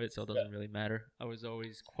begin with, so it doesn't really matter. I was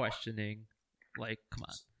always questioning, like, come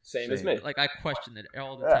on. Same as me. Like, I questioned it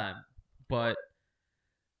all the time. But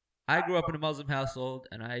I grew up in a Muslim household,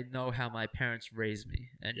 and I know how my parents raised me.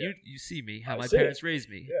 And you see me, how my parents raised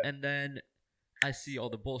me. Yeah. And then I see all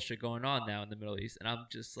the bullshit going on now in the Middle East, and I'm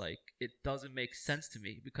just like, it doesn't make sense to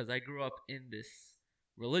me because I grew up in this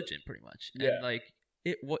religion pretty much. And, like,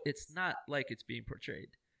 it's not like it's being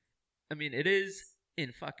portrayed. I mean, it is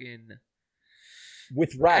in fucking...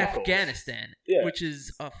 with radicals. Afghanistan, which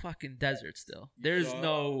is a fucking desert still. There's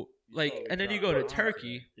no, like, and then you go to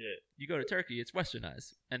Turkey, it's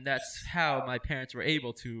westernized. And that's how my parents were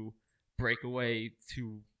able to break away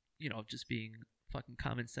to, just being fucking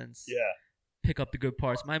common sense. Yeah. Pick up the good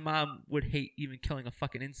parts. My mom would hate even killing a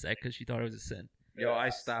fucking insect because she thought it was a sin. Yo, I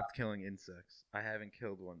stopped killing insects. I haven't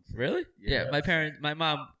killed one since. Really? Yeah, my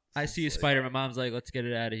mom... I see a spider. My mom's like, "Let's get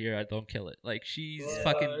it out of here. I don't kill it." Like she's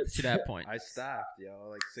fucking to that point. I stopped,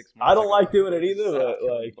 like 6 months. I don't like doing it either,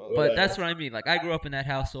 but that's what I mean. Like I grew up in that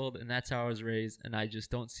household, and that's how I was raised, and I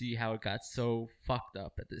just don't see how it got so fucked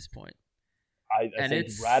up at this point. I think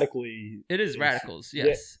it's radically. It is radicals,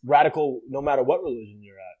 yes. Yeah, radical, no matter what religion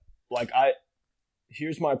you're at. Like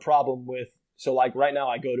here's my problem with. So like right now,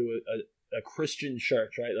 I go to a Christian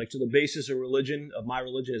church, right? Like so, the basis of my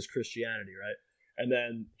religion is Christianity, right? And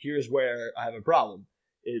then here's where I have a problem.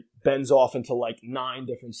 It bends off into like 9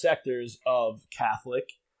 different sectors of Catholic,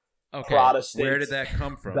 Protestant. Where did that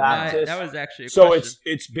come from? Baptist. That was actually a question. So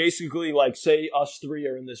it's basically like, say us 3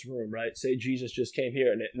 are in this room, right? Say Jesus just came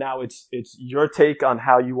here, and now it's your take on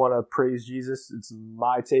how you want to praise Jesus. It's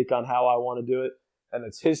my take on how I want to do it, and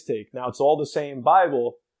it's his take. Now it's all the same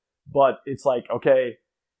Bible, but it's like, okay,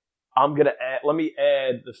 let me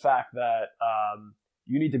add the fact that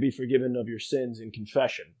you need to be forgiven of your sins in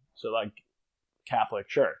confession. So like Catholic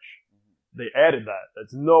Church, they added that.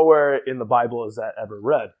 That's nowhere in the Bible is that ever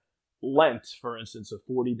read. Lent, for instance, of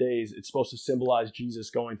 40 days, it's supposed to symbolize Jesus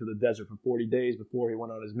going to the desert for 40 days before he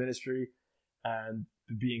went on his ministry and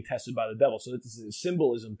being tested by the devil. So this is a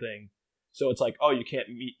symbolism thing. So it's like, oh, you can't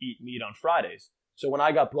eat meat on Fridays. So when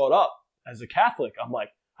I got brought up as a Catholic, I'm like,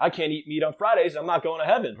 I can't eat meat on Fridays. I'm not going to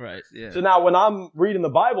heaven. Right. Yeah. So now when I'm reading the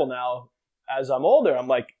Bible now, as I'm older, I'm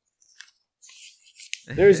like,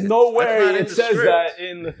 there's nowhere it says that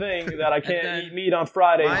in the thing that I can't eat meat on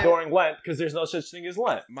Fridays during Lent because there's no such thing as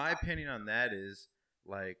Lent. My opinion on that is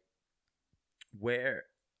like where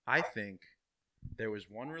I think there was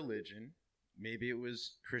one religion. Maybe it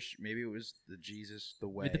was Christian. Maybe it was the Jesus, the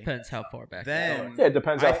way. It depends how far back. It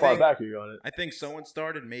depends how far back you're on it. I think someone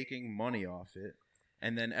started making money off it.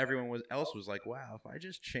 And then everyone else was like, wow, if I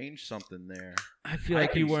just change something there. I feel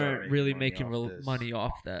like you weren't really making money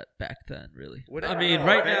off that back then, really. I mean,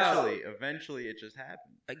 right now. Eventually it just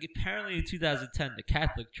happened. Like, apparently in 2010, the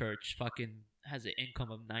Catholic Church fucking has an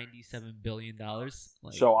income of $97 billion.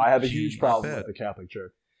 Like, so I have a huge problem with the Catholic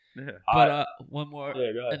Church. Yeah. But one more.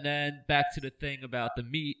 Yeah, go ahead. And then back to the thing about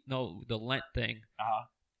the Lent thing. Uh-huh.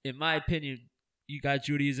 In my opinion, you got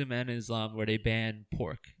Judaism and Islam where they ban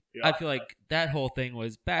pork. Yeah. I feel like that whole thing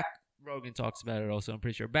was back. Rogan talks about it also. I'm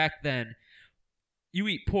pretty sure back then, you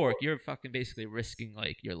eat pork, you're fucking basically risking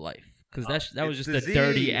like your life because that was just a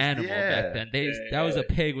dirty animal back then. That was a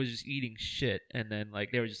pig was just eating shit, and then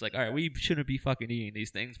like they were just like, all right, we shouldn't be fucking eating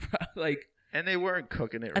these things, bro. Like, and they weren't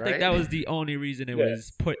cooking it. I think that was the only reason it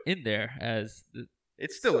was put in there as.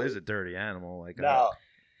 It still is a dirty animal. Like now,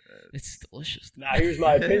 it's delicious. Now, here's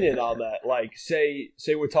my opinion on that. Like, say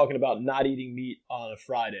we're talking about not eating meat on a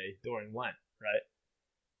Friday during Lent, right?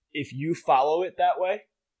 If you follow it that way,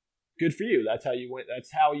 good for you. That's how you went.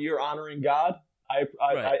 That's how you're honoring God.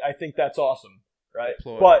 I think that's awesome, right?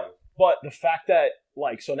 But the fact that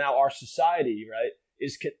like so now our society, right,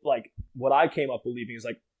 is like what I came up believing is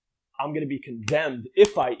like I'm going to be condemned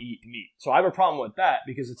if I eat meat. So I have a problem with that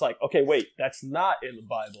because it's like, okay, wait, that's not in the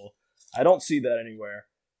Bible. I don't see that anywhere.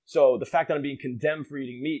 So the fact that I'm being condemned for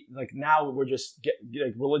eating meat, like now we're just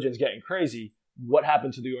like religion's getting crazy. What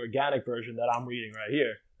happened to the organic version that I'm reading right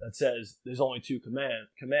here that says there's only 2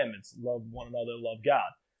 commandments: love one another, love God.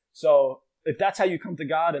 So if that's how you come to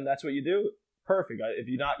God and that's what you do, perfect. If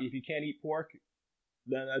you can't eat pork,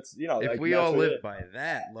 then that's if like, we all live by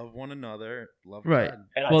that, love one another, love right.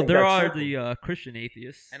 God. Well, there are the Christian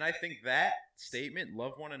atheists, and I think that statement,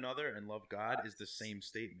 love one another and love God, is the same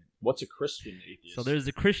statement. What's a Christian atheist? So there's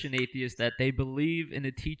a Christian atheist that they believe in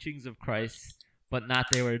the teachings of Christ, but not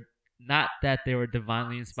that they were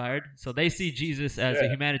divinely inspired. So they see Jesus as a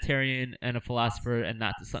humanitarian and a philosopher, and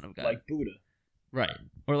not the Son of God, like Buddha. Right.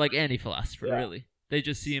 Or like any philosopher, Yeah. really. They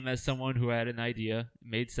just see him as someone who had an idea,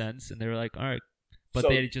 made sense, and they were like, all right. But So-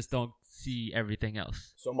 they just don't see everything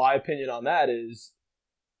else. So my opinion on that is,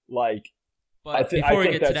 like, But I before we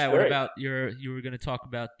think get to that's that, what great. about you were going to talk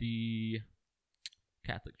about the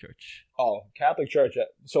Catholic Church. Catholic Church.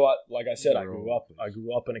 So, like I said, I You're grew old,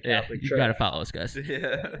 up in a Yeah, Catholic you church. got to follow us, guys.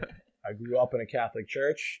 Yeah. I grew up in a Catholic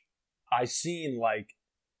church. I seen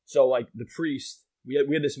the priest. We had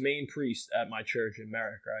this main priest at my church in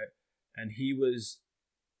Merrick, right? And he was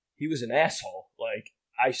an asshole. Like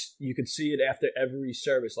you could see it after every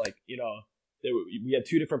service. Like we had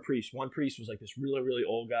two different priests. One priest was like this really really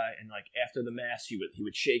old guy, and like after the mass, he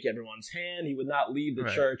would shake everyone's hand. He would not leave the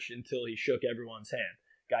Right. church until he shook everyone's hand.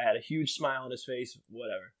 Guy had a huge smile on his face.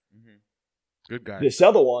 Whatever. Mm-hmm. Good guy. This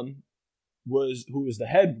other one who was the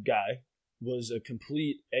head guy, was a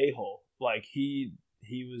complete a-hole. Like he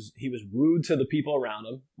was rude to the people around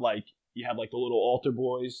him. Like you have like the little altar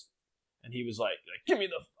boys, and he was like give me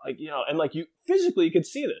the and like you physically could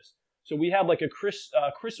see this. So we had like a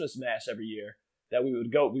Christmas mass every year that we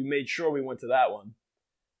would go. We made sure we went to that one,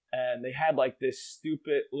 and they had like this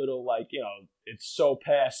stupid little it's so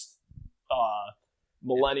past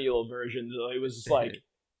millennial version. It was just like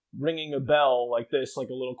ringing a bell like this, like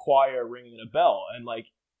a little choir ringing a bell, and like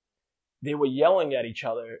they were yelling at each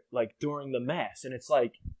other like during the mass, and it's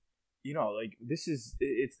like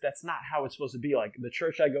that's not how it's supposed to be. Like the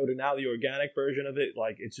church I go to now, the organic version of it,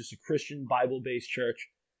 like it's just a Christian Bible-based church,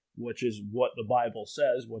 which is what the Bible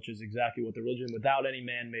says, which is exactly what the religion, without any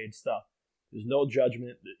man-made stuff. There's no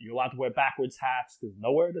judgment. You're allowed to wear backwards hats because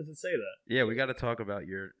nowhere does it say that. Yeah, we got to talk about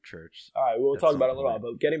your church. All right, we'll talk about it in a little while.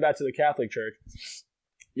 But getting back to the Catholic Church,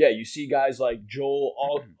 yeah, you see guys like Joel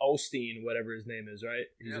Osteen, whatever his name is, right?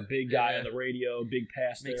 He's a big guy on the radio, big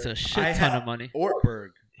pastor. Makes a shit ton of money. Ortberg.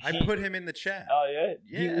 I put him in the chat. Oh,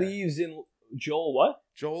 yeah? He leaves in Joel what?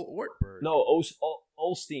 Joel Ortberg. No,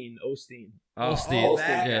 Osteen. Osteen.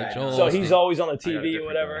 That Yeah, guy. Joel So Osteen. he's always on the I got a TV or different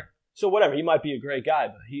whatever. guy. So whatever, he might be a great guy,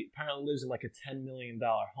 but he apparently lives in like a $10 million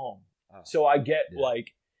home. Oh, So I get yeah.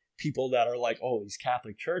 like people that are like, oh, these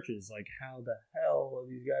Catholic churches, like how the hell are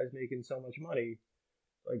these guys making so much money?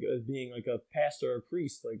 Like being like a pastor or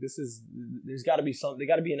priest, like there's got to be something. They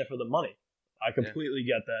got to be in it for the money. I completely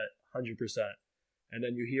get that, 100%. And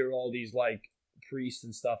then you hear all these like priests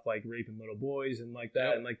and stuff like raping little boys and like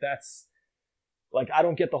that, and like that's like I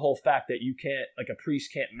don't get the whole fact that you can't, like a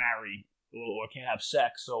priest can't marry or can't have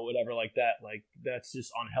sex or whatever like that. Like that's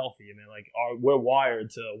just unhealthy. I mean, like we're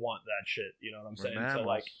wired to want that shit. You know what I'm saying? So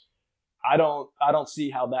like I don't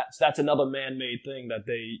see how that's another man-made thing that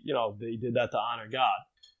they did that to honor God.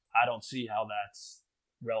 I don't see how that's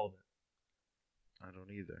relevant. I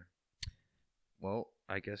don't either. Well,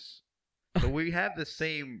 I guess so. We have the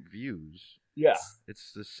same views. Yeah,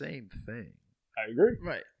 It's the same thing. I agree.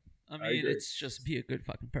 Right. I agree. mean, it's just be a good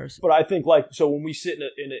fucking person. But I think like so when we sit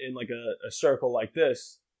in like a circle like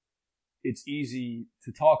this, it's easy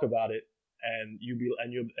to talk about it, and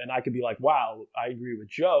I could be like, wow, I agree with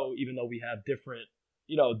Joe, even though we have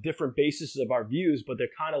different bases of our views, but they're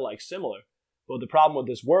kind of like similar. But the problem with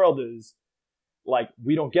this world is, like,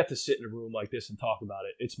 we don't get to sit in a room like this and talk about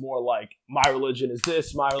it. It's more like, my religion is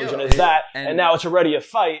this, my religion is that, and now it's already a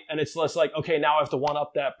fight, and it's less like, okay, now I have to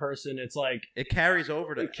one-up that person. It's like... It carries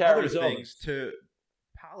over to other things, to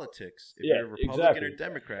politics, if you're Republican or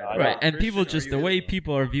Democrat. Right, and Christian, people just, the way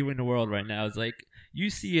people are viewing the world right now is like, you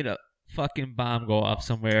see a fucking bomb go off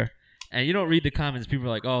somewhere, and you don't read the comments. People are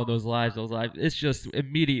like, oh, those lives. It's just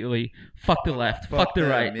immediately, fuck the left, fuck the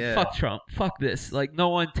right, fuck Trump, fuck this. Like, no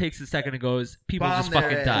one takes a second and goes, people just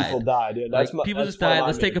fucking died. People died, yeah. People just died.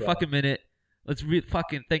 Let's take a fucking minute. Let's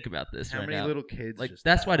fucking think about this How right many now. little kids Like, just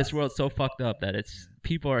that's died? why this world's so fucked up that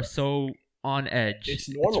people are so on edge. It's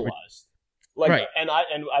normalized. Right. And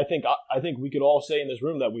I think we could all say in this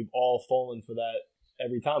room that we've all fallen for that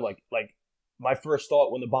every time. Like my first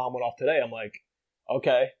thought when the bomb went off today, I'm like,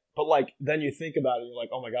 okay. But like then you think about it, you're like,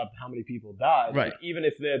 oh my god, how many people died? Right. Like, even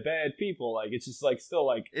if they're bad people, like it's just like still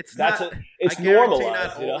like It's it's I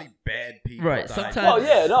normalized. Not only bad people. Right. die. Sometimes. Oh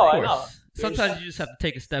yeah, no, of I know. course. Sometimes you just have to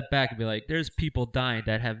take a step back and be like, there's people dying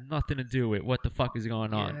that have nothing to do with what the fuck is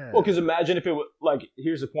going on. Yeah. Well, because imagine if it was like,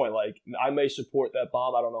 here's the point. Like, I may support that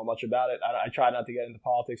bomb. I don't know much about it. I try not to get into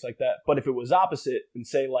politics like that. But if it was opposite, and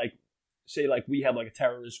say like we have like a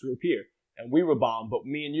terrorist group here, and we were bombed, but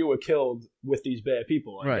me and you were killed with these bad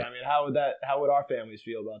people. Like, right. I mean, how would our families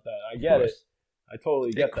feel about that? I get it. I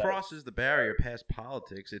totally get that. It crosses the barrier past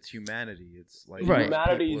politics. It's humanity. It's like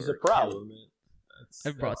humanity is the problem, man.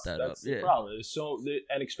 I brought that up. That's the problem. It's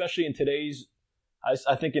and especially in today's,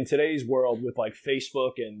 I think in today's world with like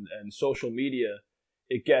Facebook and social media,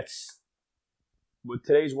 it gets with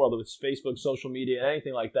today's world, with Facebook, social media,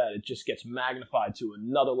 anything like that, it just gets magnified to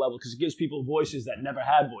another level because it gives people voices that never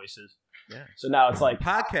had voices. Yeah. So now it's like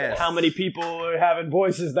podcasts. How many people are having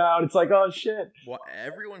voices now? And it's like, oh shit. Well,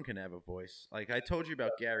 everyone can have a voice. Like I told you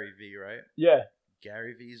about Gary V, right? Yeah.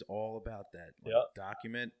 Gary V's all about that. Like,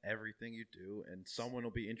 document everything you do, and someone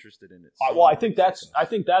will be interested in it. Well, I think that's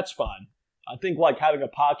fine. I think like having a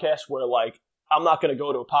podcast where like I'm not going to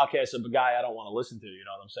go to a podcast of a guy I don't want to listen to. You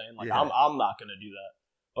know what I'm saying? Like I'm not going to do that.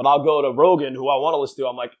 But I'll go to Rogan, who I want to listen to.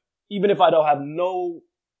 I'm like, even if I don't have no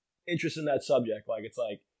interest in that subject, like it's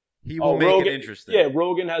like he will make Rogan, it interesting. Yeah,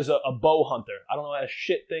 Rogan has a bow hunter. I don't know a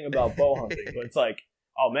shit thing about bow hunting, but it's like,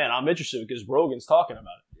 oh man, I'm interested because Rogan's talking about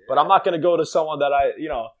it. But I'm not going to go to someone that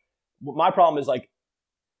my problem is like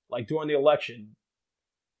during the election,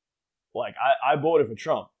 like I voted for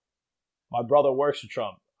Trump. My brother works for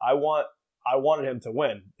Trump. I wanted him to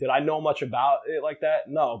win. Did I know much about it like that?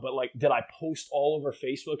 No. But like, did I post all over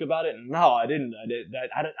Facebook about it? No, I didn't.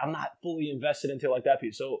 I'm not fully invested into it like that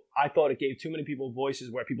piece. So I thought it gave too many people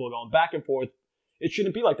voices where people are going back and forth. It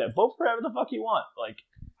shouldn't be like that. Vote for whoever the fuck you want. Like,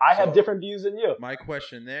 I have different views than you. My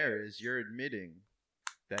question there is, you're admitting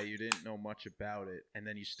that you didn't know much about it, and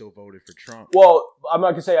then you still voted for Trump. Well, I'm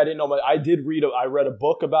not gonna say I didn't know much. I read a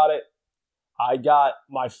book about it. I got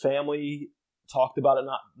my family talked about it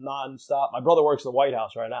nonstop. My brother works in the White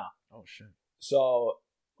House right now. Oh shit! So,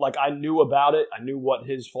 like, I knew about it. I knew what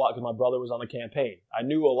his philosophy, because my brother was on the campaign. I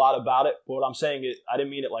knew a lot about it. But what I'm saying is, I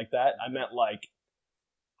didn't mean it like that. I meant like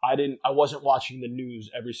I wasn't watching the news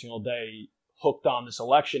every single day, hooked on this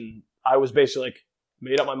election. I was basically like,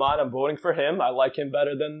 made up my mind. I'm voting for him. I like him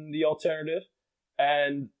better than the alternative,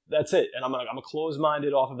 and that's it. And I'm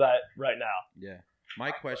closed-minded off of that right now. Yeah. My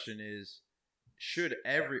question is, should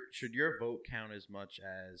your vote count as much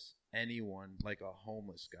as anyone, like a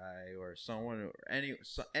homeless guy or someone, or any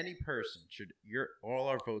person? Should all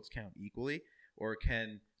our votes count equally, or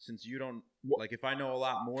since you don't, like, if I know a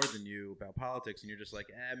lot more than you about politics and you're just like,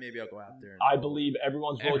 maybe I'll go out there. I believe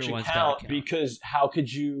everyone's vote should count, because how could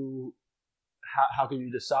you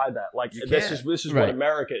decide that? Like, this is what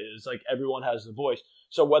America is. Like, everyone has the voice.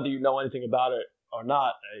 So whether you know anything about it or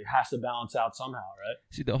not, it has to balance out somehow, right?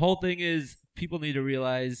 See, the whole thing is people need to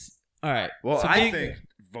realize. All right. Well, so I think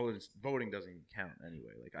voting doesn't even count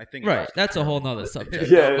anyway. Like, I think that's a whole nother subject.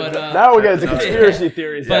 Yeah. But, now we're getting into conspiracy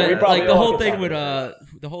theories. But we probably the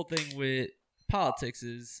whole thing with politics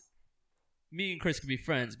is, me and Chris can be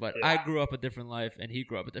friends, but I grew up a different life and he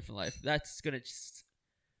grew up a different life. That's gonna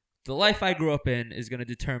the life I grew up in is going to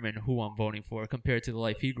determine who I'm voting for compared to the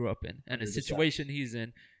life he grew up in. And the situation he's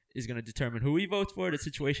in is going to determine who he votes for. The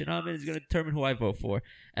situation I'm in is going to determine who I vote for.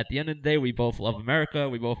 At the end of the day, we both love America.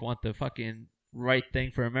 We both want the fucking right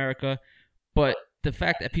thing for America. But the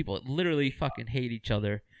fact that people literally fucking hate each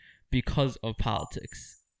other because of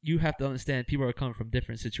politics, you have to understand people are coming from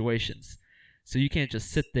different situations. So you can't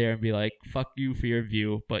just sit there and be like, fuck you for your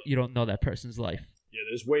view, but you don't know that person's life. Yeah,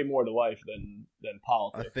 there's way more to life than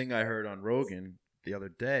politics. A thing I heard on Rogan the other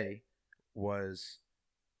day was,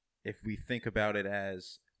 if we think about it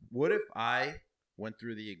as, what if I went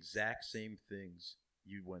through the exact same things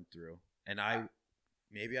you went through, and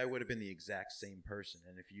maybe I would have been the exact same person,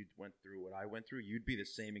 and if you went through what I went through, you'd be the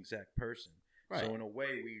same exact person. Right. So in a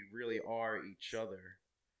way, we really are each other.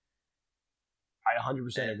 I 100%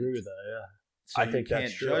 agree with that, yeah. So I think you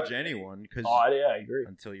can't judge anyone because I agree.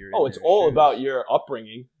 Until you're it's all about your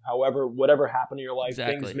upbringing. However, whatever happened in your life,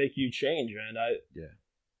 things make you change, man.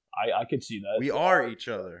 I could see that. We are each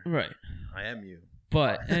other, right? I am you.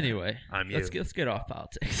 But anyway, I'm you. Let's get off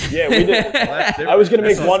politics. Yeah, we did. I was gonna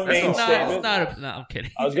make one main statement. No, I'm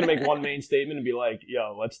kidding. I was gonna make one main statement and be like,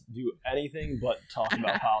 "Yo, let's do anything but talk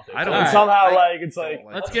about politics." I don't. And somehow,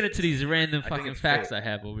 let's get into these random fucking facts I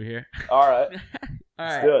have over here. All right. All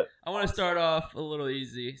right. Do it. I want to start off a little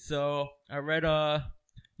easy. So I read.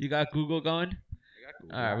 You got Google going?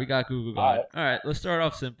 All right, we got Google going. All right, let's start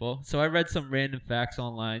off simple. So I read some random facts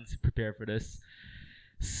online to prepare for this.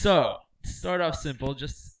 So to start off simple,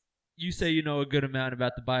 just you say you know a good amount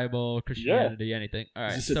about the Bible, Christianity, anything. All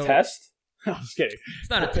right. Is this a test? I'm just kidding. It's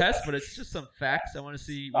not a test, but it's just some facts. I want to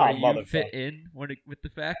see where you fit in with the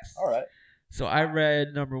facts. All right. So I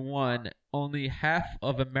read, number one, only half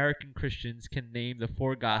of American Christians can name the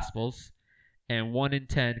 4 Gospels, and 1 in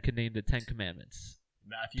 10 can name the 10 Commandments.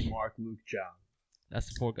 Matthew, Mark, Luke, John. That's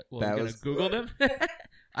the 4. Well, I'm going to Google them.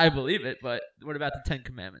 I believe it, but what about the 10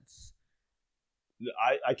 Commandments?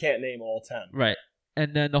 I can't name all 10. Right.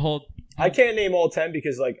 And then the whole... I can't name all 10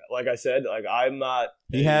 because, like I said, I'm not...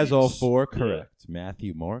 He has all 4 correct. Yeah.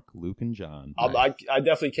 Matthew, Mark, Luke, and John. I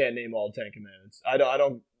definitely can't name all 10 Commandments. I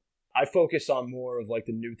don't... I focus on more of like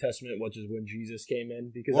the New Testament, which is when Jesus came in,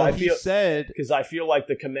 because I feel like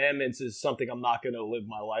the commandments is something I'm not going to live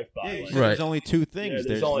my life by. Yeah, like, there's only two things. Yeah,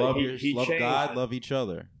 there's only, love God, love each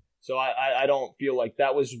other. So I don't feel like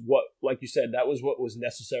that was what, like you said, that was what was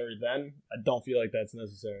necessary then. I don't feel like that's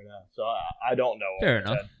necessary now. So I don't know. Fair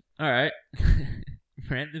enough. All right.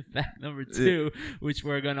 Random fact number 2, which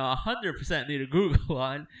we're going to 100% need to Google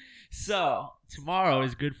on. So tomorrow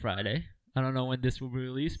is Good Friday. I don't know when this will be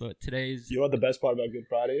released, but today's... You know what the best part about Good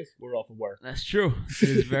Friday is? We're off of work. That's true. It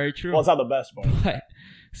is very true. Well, it's not the best part. But,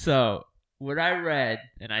 so, what I read,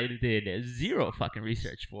 and I did zero fucking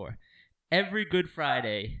research for, every Good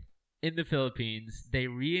Friday in the Philippines, they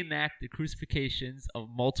reenact the crucifixions of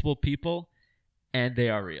multiple people, and they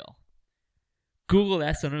are real. Google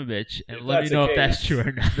that son of a bitch and let me know if that's true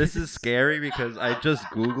or not. This is scary because I just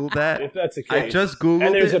Googled that. If that's the case. I just Googled it.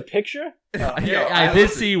 And there's a picture? I did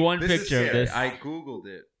see one picture of this. I Googled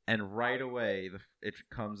it, and right away it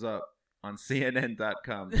comes up on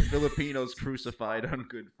CNN.com. Filipinos crucified on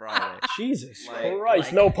Good Friday. Jesus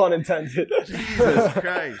Christ. No pun intended. Jesus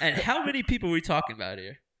Christ. And how many people are we talking about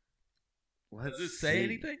here? Does it say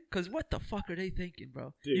anything? Because what the fuck are they thinking,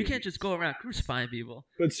 bro? Dude. You can't just go around crucifying people.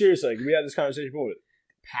 But seriously, we had this conversation before.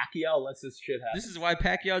 Pacquiao lets this shit happen. This is why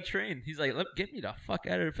Pacquiao trained. He's like, get me the fuck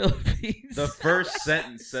out of the Philippines. The first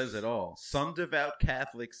sentence says it all. Some devout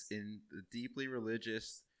Catholics in the deeply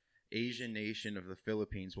religious Asian nation of the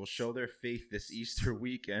Philippines will show their faith this Easter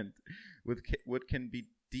weekend with what can be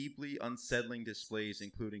deeply unsettling displays,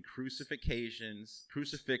 including crucifixions,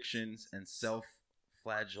 and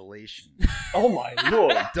self-flagellation. Oh my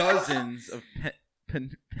lord! Dozens of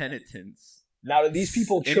penitents. Now, are these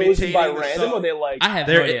people chosen by random, or they like? I have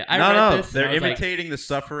no idea. They're imitating the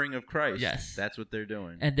suffering of Christ. Yes, that's what they're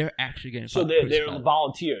doing, and they're actually getting. So they're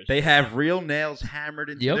volunteers. They have real nails hammered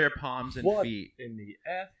into their palms and feet. In the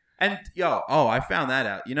F? And I found that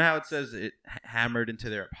out. You know how it says it hammered into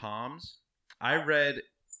their palms? I read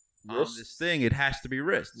on this thing it has to be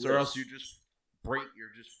wrists, or else you just break, you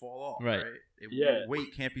just fall off. Right?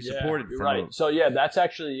 Weight can't be supported. You're right. So that's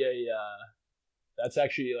actually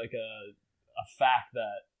like a fact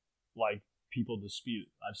that like people dispute.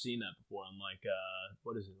 I've seen that before on like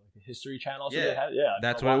what is it, like a History Channel?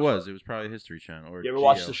 That's what it was. It was probably a History Channel. Or you ever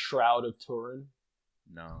watched The Shroud of Turin?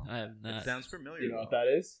 No, I have not. It sounds familiar. You know what that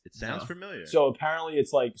is? It sounds familiar. So apparently,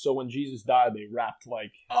 it's like when Jesus died, they wrapped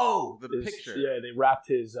like picture. Yeah, they wrapped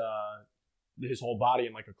his whole body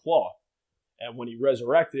in like a cloth, and when he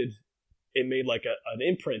resurrected, it made like an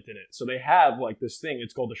imprint in it. So they have like this thing.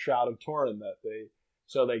 It's called the Shroud of Turin that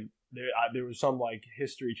there was some like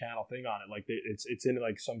History Channel thing on it. Like it's in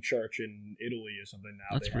like some church in Italy or something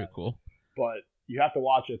now. That's pretty cool. But you have to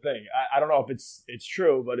watch the thing. I don't know if it's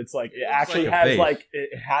true, but it's like it actually has like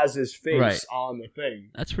it has his face on the thing.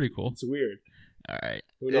 That's pretty cool. It's weird. All right.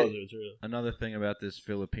 Who knows if it's real? Another thing about this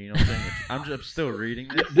Filipino thing, which I'm still reading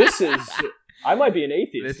this. This is. I might be an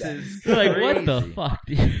atheist. This is like what the fuck,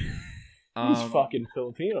 dude? These fucking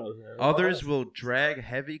Filipinos. Man. Others will drag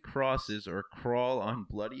heavy crosses or crawl on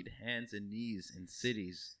bloodied hands and knees in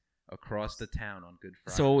cities across the town on Good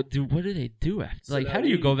Friday. So, dude, what do they do after? Like, how do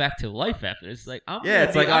you go back to life after this? Like, I'm I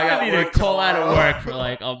got to call out of work for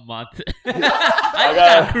like a month. I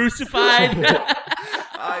got crucified. It's like,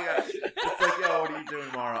 what are you doing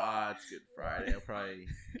tomorrow? It's Good Friday. I'll probably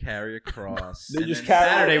carry a cross. They just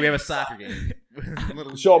Saturday we have a soccer game.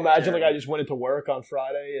 So imagine like I just went into work on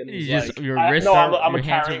Friday and I'm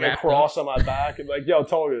carrying a cross on my back and like, yo,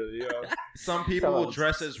 Tolga, Some people will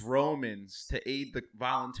dress as Romans to aid the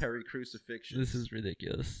voluntary crucifixion. This is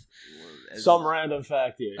ridiculous. Some random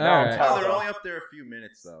fact here. They're only up there a few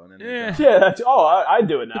minutes though. And then I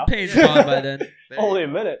do it now. The pain's gone by then. Only a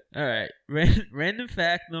minute. All right. Random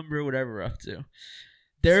fact number, whatever we're up to.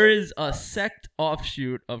 There is a sect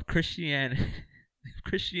offshoot of Christianity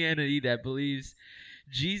that believes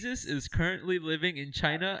Jesus is currently living in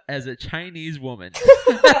China as a Chinese woman.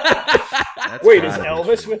 Wait, is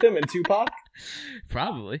Elvis with him and Tupac?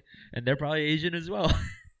 Probably. And they're probably Asian as well.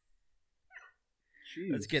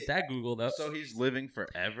 Jeez. Let's get that Googled up. So he's living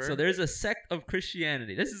forever? So there's a sect of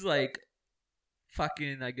Christianity. This is like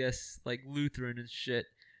fucking, I guess, like Lutheran and shit.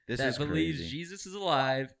 That believes crazy. Jesus is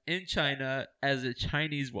alive in China as a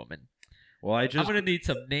Chinese woman. Well, I'm going to need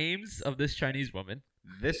some names of this Chinese woman.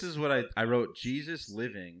 This is what I wrote. Jesus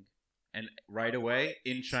living, and right away,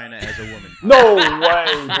 in China as a woman. No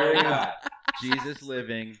way, dude. Jesus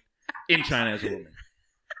living in China as a woman.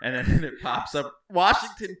 And then it pops up,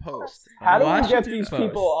 Washington Post. How do we get these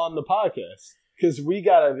people on the podcast? because we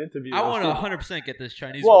got an interview. I want to 100% get this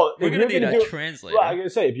Chinese. Well, we're going to need a translator. Well, I'm going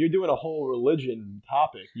to say, if you're doing a whole religion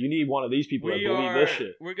topic, you need one of these people that believe this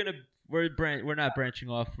shit. We're not branching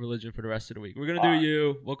off religion for the rest of the week. We're going to do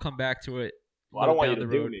you. We'll come back to it. Well, I don't want you to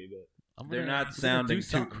do me, but they're not sounding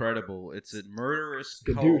too credible. It's a murderous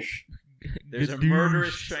cult. Gadoosh. There's a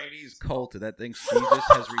murderous Chinese cult that thinks Jesus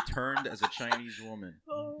has returned as a Chinese woman.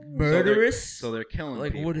 Murderous? So they're killing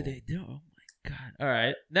people. What do they do? Oh my god. All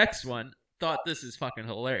right. Next one. Thought this is fucking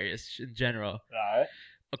hilarious in general. All right.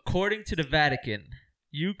 According to the Vatican,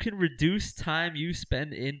 you can reduce time you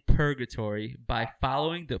spend in purgatory by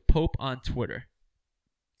following the Pope on Twitter.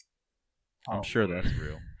 I'm sure that's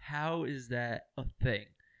real. How is that a thing?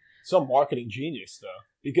 Some marketing genius, though.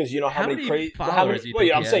 Because you know how many crazy followers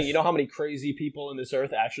I'm saying, you know how many crazy people in this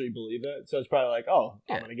earth actually believe it? So it's probably like,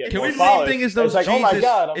 I'm going to get more it's followers. The same thing as those it's like, oh my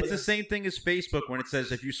God. It's the same thing as Facebook when it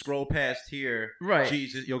says if you scroll past here, right.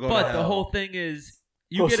 Jesus, you'll go to hell. But the whole thing is,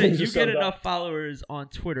 you get enough followers on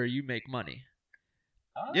Twitter, you make money.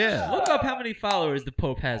 Yeah. Look up how many followers the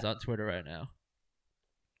Pope has on Twitter right now.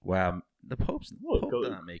 Wow. The Pope's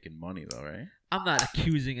not making money, though, right? I'm not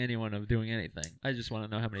accusing anyone of doing anything. I just want to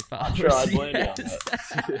know how many followers. Sure, I blame you on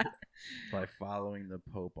that. By following the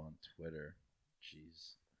Pope on Twitter.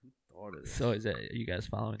 Jeez. Who thought of this? So is that you guys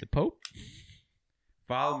following the Pope?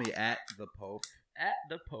 Follow me at the Pope. At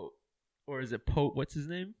the Pope. Or is it Pope? What's his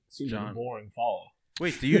name? Seems like a boring follow.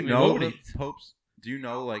 Wait, do you know the Pope's? Do you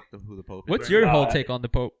know who the Pope is? What's your whole take on the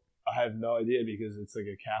Pope? I have no idea because it's like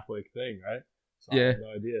a Catholic thing, right? So yeah. I have no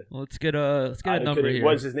idea. Well, let's get a number here.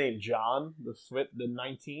 What's his name? John the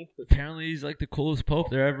 19th? Apparently he's like the coolest Pope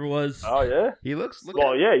there ever was. Oh, yeah? He looks...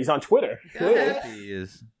 yeah, he's on Twitter. Look how happy he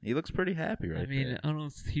is. He looks pretty happy right there. I don't know.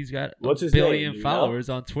 He's got What's a his billion name, followers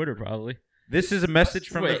on Twitter probably. This is a message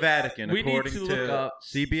from the Vatican, according to look up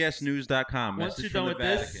CBSnews.com. Once you're done with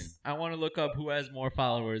this, I want to look up who has more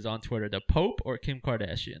followers on Twitter, the Pope or Kim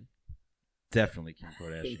Kardashian. Definitely Kim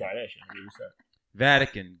Kardashian. Kim Kardashian.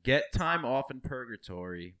 Vatican, get time off in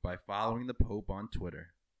purgatory by following the Pope on Twitter.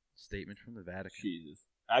 Statement from the Vatican. Jesus.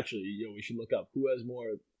 Actually, we should look up who has more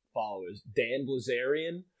followers, Dan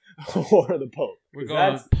Blazarian or the Pope. We're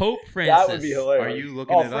going Pope Francis. That would be hilarious. Are you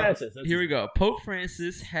looking it Francis, up? Here we go. Pope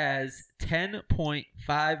Francis has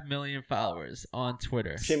 10.5 million followers on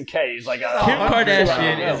Twitter. Kim K is like Kim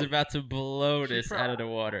Kardashian is about to blow this out of the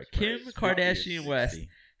water. Kim Kardashian West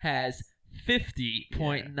has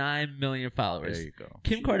 50.9 million followers. There you go.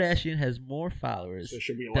 Kim Kardashian has more followers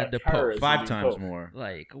than the Pope. 5 times more.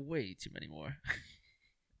 Like, way too many more.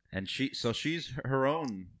 And she's her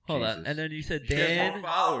own. Hold Jesus. on. And then you said she has more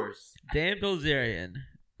followers. Dan Bilzerian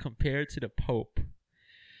compared to the Pope.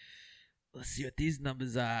 Let's see what these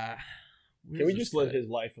numbers are. Can we just live his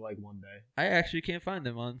life for like one day? I actually can't find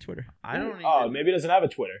them on Twitter. I don't even... Oh, maybe he doesn't have a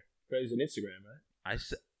Twitter. But he's on Instagram, right? I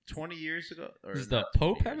said 20 years ago. Or does the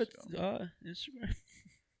Pope have an Instagram?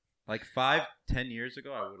 Like 5-10 years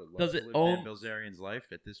ago, I would have loved to live Dan Bilzerian's life.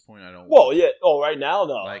 At this point, I don't. Well, yeah. Oh, right now,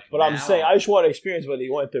 no. Like but I'm saying, I just want to experience what he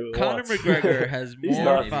went through. Conor McGregor has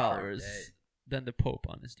more followers than the Pope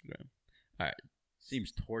on Instagram. All right.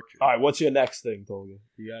 Seems torture. All right, what's your next thing, Tolga?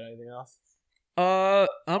 You got anything else?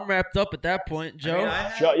 I'm wrapped up at that point, Joe.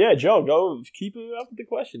 Joe, go keep it up with the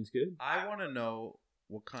questions, kid. I want to know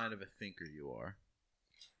what kind of a thinker you are.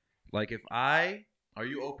 Like, are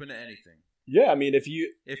you open to anything? Yeah, I mean,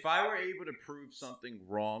 if I were able to prove something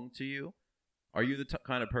wrong to you, are you the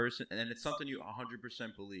kind of person, and it's something you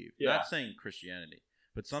 100% believe? Yeah. Not saying Christianity,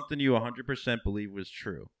 but something you 100% believe was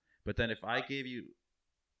true. But then if I gave you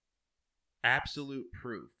absolute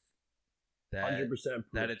proof that 100% proof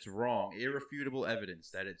that it's wrong, irrefutable evidence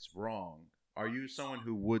that it's wrong, are you someone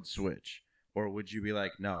who would switch? Or would you be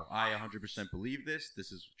like, no, I 100% believe this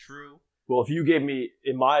is true? Well, if you gave me,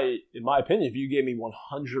 in my opinion, if you gave me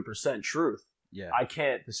 100% truth, I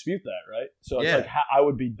can't dispute that, right? So it's like I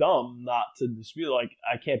would be dumb not to dispute. Like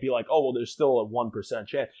I can't be like, oh well, there's still a 1%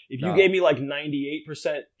 chance. If you gave me like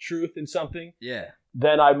 98% truth in something,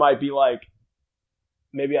 then I might be like,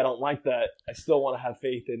 maybe I don't like that. I still want to have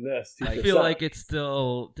faith in this. 2%. I feel like it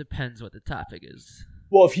still depends what the topic is.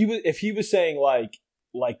 Well, if he was saying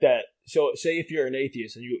like that. So say if you're an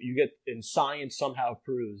atheist and you get, and science somehow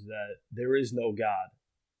proves that there is no God,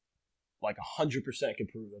 like 100% can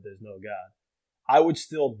prove that there's no God, I would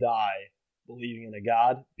still die believing in a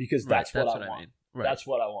God because that's what I want. I mean. Right. That's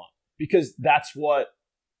what I want. Because that's what,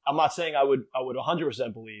 I'm not saying I would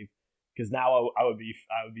 100% believe, because now I would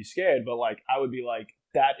be scared, but like I would be like,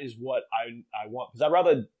 that is what I want. Because I'd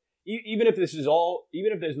rather, even if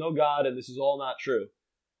there's no God and this is all not true,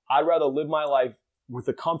 I'd rather live my life with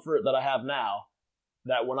the comfort that I have now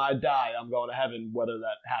that when I die, I'm going to heaven, whether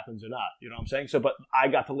that happens or not. You know what I'm saying? So, but I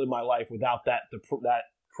got to live my life without that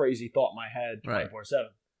crazy thought in my head 24/7.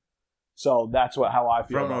 So that's how I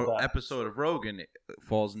feel about that. From an episode of Rogan, it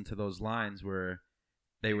falls into those lines where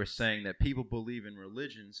they were saying that people believe in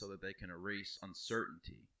religion so that they can erase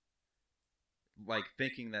uncertainty. Like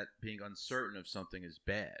thinking that being uncertain of something is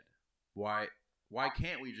bad. Why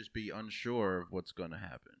can't we just be unsure of what's going to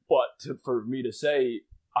happen? But for me to say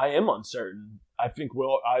I am uncertain, I think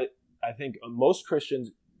most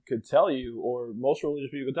Christians could tell you, or most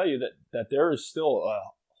religious people could tell you that there is still a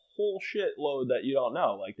whole shitload that you don't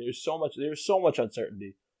know. Like there's so much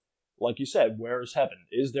uncertainty. Like you said, where is heaven?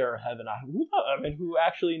 Is there a heaven? Who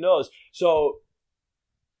actually knows? So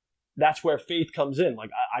that's where faith comes in. Like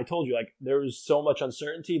I told you, like there is so much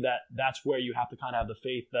uncertainty that's where you have to kind of have the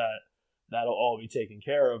faith that'll all be taken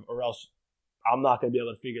care of, or else I'm not going to be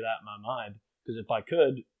able to figure that in my mind. Because if I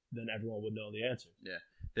could, then everyone would know the answer.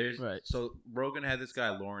 Yeah, So Rogan had this guy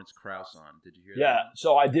Lawrence Krauss on. Did you hear that? Yeah.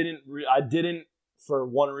 So I didn't for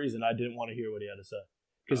one reason. I didn't want to hear what he had to say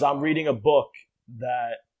because I'm reading a book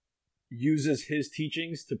that uses his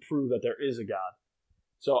teachings to prove that there is a God.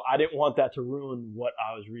 So I didn't want that to ruin what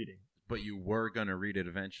I was reading. But you were going to read it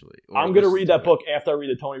eventually. I'm going to read that book after I read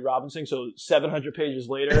the Tony Robbins thing. So 700 pages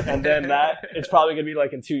later, and then it's probably going to be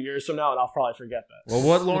like in 2 years from now, and I'll probably forget that. Well,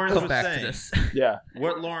 what Lawrence was saying, yeah,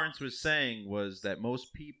 what Lawrence was saying was that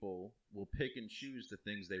most people will pick and choose the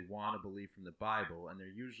things they want to believe from the Bible, and they're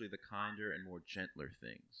usually the kinder and more gentler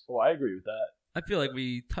things. Oh, I agree with that. I feel like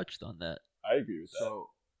we touched on that. I agree with that.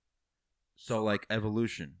 So like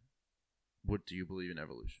evolution. What do you believe in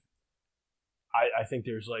evolution? I think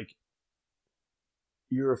there's like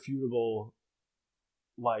irrefutable,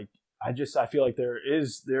 like I feel like there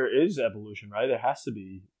is evolution, right? There has to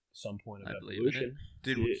be some point of evolution.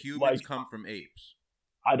 Did humans come from apes?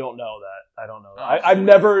 I don't know that. I don't know.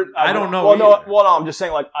 I don't know. Well, no, I'm just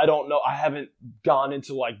saying, like, I don't know. I haven't gone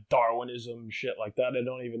into like Darwinism shit like that. I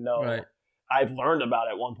don't even know. Right. I've learned about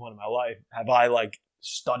it at one point in my life. Have I like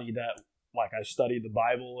studied that? Like I studied the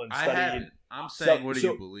Bible and studied. I haven't. I'm saying, what do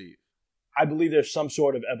you believe? I believe there's some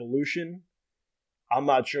sort of evolution. I'm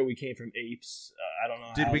not sure we came from apes. I don't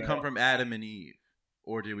know. Did we come from Adam and Eve,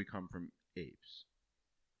 or did we come from apes?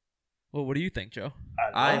 Well, what do you think, Joe?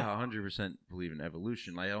 I 100% believe in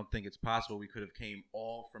evolution. Like, I don't think it's possible we could have came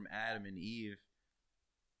all from Adam and Eve.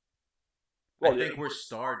 Well, I think we're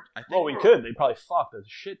starred. We could. They probably fucked a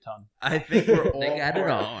shit ton. I think we're all. They got it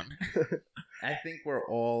on. I think we're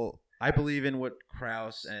all. I believe in what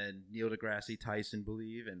Krauss and Neil deGrasse Tyson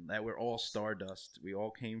believe, and that we're all stardust. We all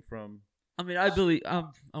came from. I mean, I believe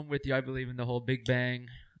I'm with you. I believe in the whole Big Bang,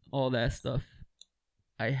 all that stuff.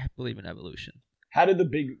 I believe in evolution. How did the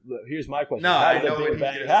Big? Here's my question. No, how did I know the Big what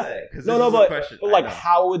Bang he's gonna say. But like,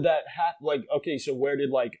 how would that happen? Like, okay, so where did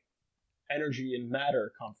like energy and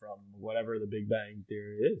matter come from? Whatever the Big Bang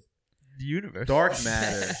theory is. The universe. Dark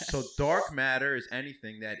matter. So dark matter is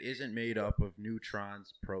anything that isn't made up of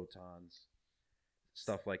neutrons, protons,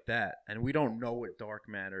 stuff like that. And we don't know what dark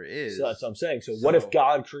matter is. So that's what I'm saying. So what if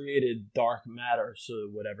God created dark matter, so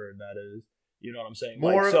whatever that is? You know what I'm saying?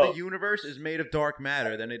 More of the universe is made of dark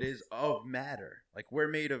matter than it is of matter. Like, we're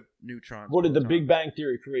made of neutrons. What did the Big Bang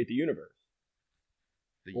theory create the universe?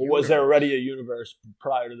 Or was there already a universe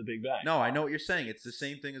prior to the Big Bang? No, I know what you're saying. It's the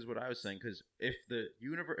same thing as what I was saying. Because if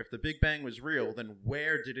the Big Bang was real, then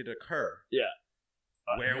where did it occur? Yeah,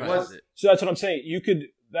 where was it? So that's what I'm saying. You could.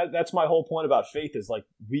 That's my whole point about faith. Is like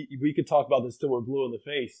we could talk about this till we're blue in the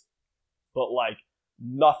face, but like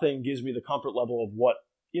nothing gives me the comfort level of what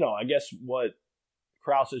I guess what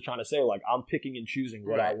Krauss is trying to say. Like, I'm picking and choosing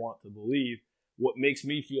what I want to believe, what makes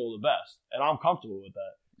me feel the best, and I'm comfortable with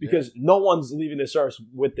that. Because no one's leaving this earth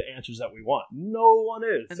with the answers that we want. No one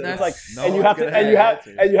is. And it's like, and you have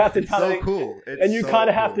to kind of cool. And you kind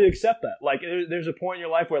of have to accept that. Like, there's a point in your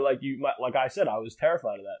life where, like, you might, like I said, I was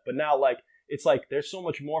terrified of that. But now, like, it's like there's so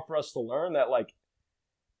much more for us to learn that, like,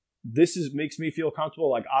 makes me feel comfortable.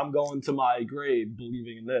 Like, I'm going to my grave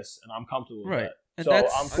believing in this, and I'm comfortable with that. And so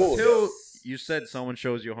I'm cool. Until you said someone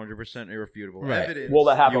shows you 100% irrefutable evidence. Will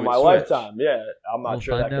that happen in my lifetime? Yeah, I'm not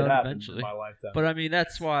sure that could happen eventually. In my lifetime. But I mean,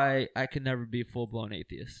 that's why I can never be a full-blown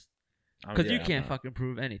atheist. Because you can't fucking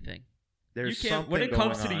prove anything. There's something when it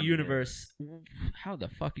comes to the universe, how the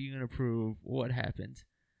fuck are you going to prove what happened?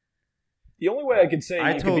 The only way I could say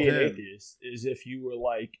you could be an atheist is if you were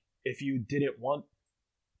like, if you didn't want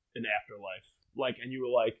an afterlife. Like, and you were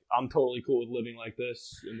like, I'm totally cool with living like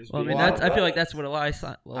this. Well, I mean, I feel like that's what a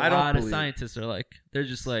lot of scientists are like. They're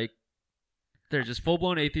just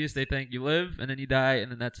full-blown atheists. They think you live and then you die and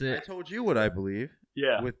then that's it. I told you what I believe.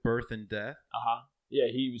 Yeah. With birth and death. Uh-huh. Yeah,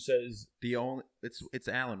 he says it's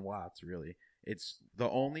Alan Watts, really. It's the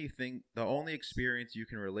only experience you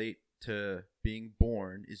can relate to being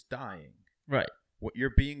born is dying. Right. What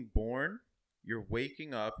you're being born, you're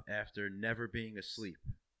waking up after never being asleep.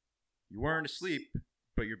 You weren't asleep,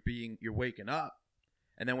 but you're waking up.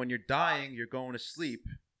 And then when you're dying, you're going to sleep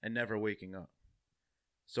and never waking up.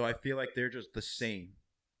 So I feel like they're just the same.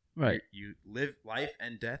 Right. You live, life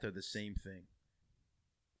and death are the same thing.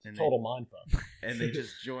 And total mindfuck. And they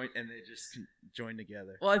just join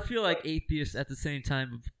together. Well, I feel like atheists at the same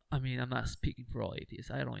time. I mean, I'm not speaking for all atheists.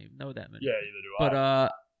 I don't even know that many. Yeah, neither do I.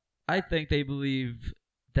 But I think they believe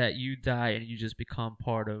that you die and you just become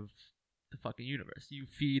part of the fucking universe. You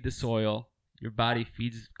feed the soil. Your body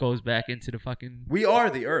goes back into the fucking. We are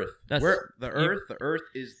the earth. We're the earth. The earth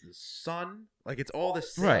is the sun. Like it's all the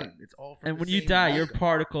same. Right. It's all. From and the when same you die, logo. your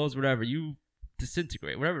particles, whatever, you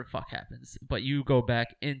disintegrate, whatever the fuck happens, but you go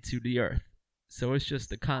back into the earth. So it's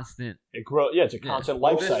just a constant. It grows. Yeah, it's a constant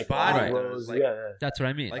life cycle. Body grows. Like, that's what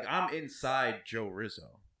I mean. Like I'm inside Joe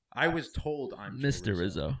Rizzo. I was told I'm Mr.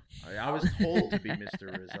 Rizzo. I was told to be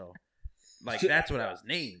Mr. Rizzo. Like that's what I was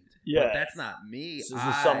named. Yeah, but that's not me. This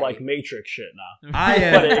is some like Matrix shit now. I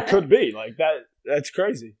am. But it could be like that. That's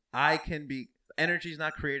crazy. I can be. Energy's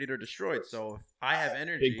not created or destroyed. So if I have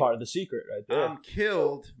energy, big part of the secret, right there. I'm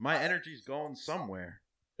killed. My energy's going somewhere.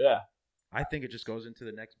 Yeah. I think it just goes into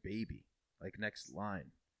the next baby, like next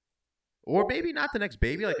line, or maybe not the next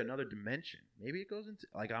baby, like another dimension. Maybe it goes into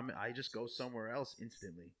like I just go somewhere else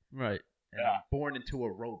instantly. Right. And I'm born into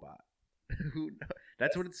a robot. Who knows?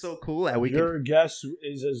 That's what it's so cool at. Your guess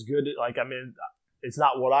is as good. Like I mean, it's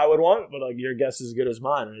not what I would want, but like your guess is as good as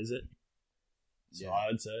mine, is it? So yeah.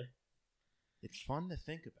 I'd say it's fun to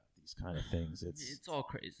think about these kind of things. It's all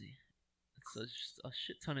crazy. It's just a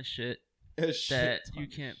shit ton of shit that you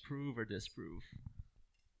can't prove or disprove.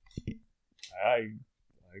 I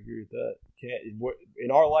agree with that.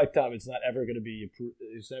 In our lifetime, it's not ever going to be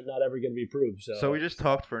proved. So we just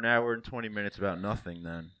talked for an hour and 20 minutes about nothing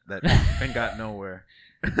then, and got nowhere.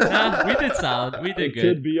 No, we did solid. We did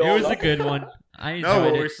good. It was a good one. I enjoyed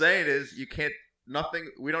it. What we're saying is you can't. Nothing.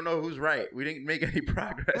 We don't know who's right. We didn't make any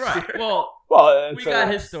progress. Right. Here. Well, we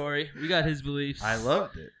got his story. We got his beliefs. I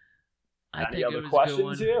loved it. I think it was questions a good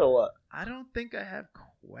one. Here or what? I don't think I have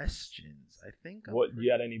questions. I think. You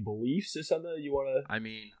got any beliefs or something that you want to? I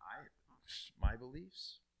mean, my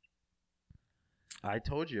beliefs. I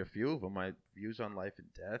told you a few of them. My views on life and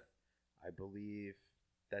death. I believe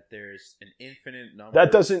that there's an infinite number.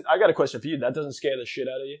 That doesn't. I got a question for you. That doesn't scare the shit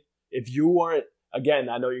out of you. If you weren't, again,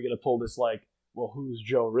 I know you're gonna pull this like, well, who's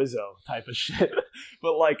Joe Rizzo type of shit,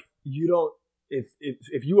 but like you don't.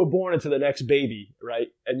 If you were born into the next baby, right,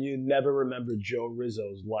 and you never remember Joe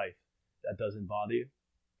Rizzo's life, that doesn't bother you.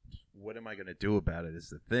 What am I going to do about it is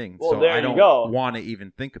the thing. Well, so there I don't you go. want to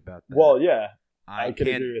even think about that. Well, yeah. I can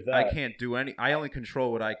agree with that. I can't do any. I only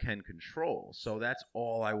control what I can control. So that's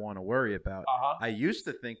all I want to worry about. Uh-huh. I used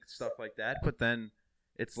to think stuff like that, but then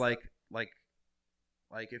it's like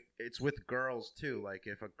if it's with girls too. Like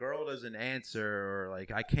if a girl doesn't answer or like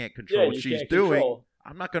I can't control what she's doing,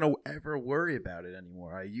 I'm not going to ever worry about it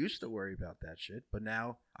anymore. I used to worry about that shit, but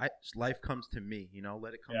now life comes to me,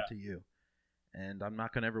 let it come to you. And I'm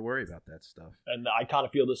not going to ever worry about that stuff. And I kind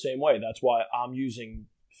of feel the same way. That's why I'm using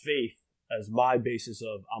faith as my basis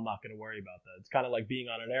of I'm not going to worry about that. It's kind of like being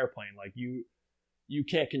on an airplane. Like you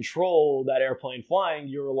can't control that airplane flying.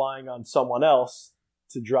 You're relying on someone else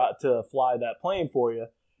to fly that plane for you.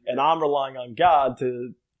 And I'm relying on God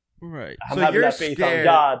to I'm having that faith on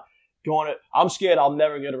God. I'm scared I'm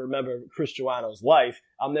never going to remember Chris Joannou's life.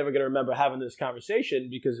 I'm never going to remember having this conversation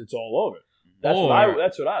because it's all over. That's what I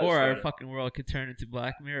was Or our saying. fucking world could turn into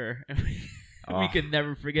Black Mirror. We could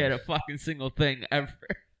never forget a fucking single thing ever.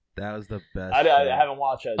 That was the best. I haven't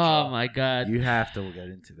watched that. Oh my god! You have to get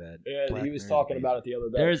into that. Yeah, he was talking about it the other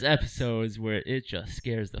day. There's episodes where it just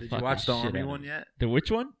scares the fucking shit. Did you watch the Army one yet? The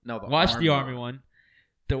which one? No, watch the Army one.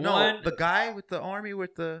 The guy with the Army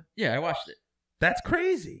with the. Yeah, I watched it. That's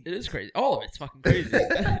crazy. It is crazy. All of it's fucking crazy.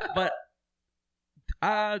 But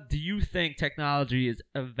do you think technology is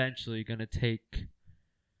eventually going to take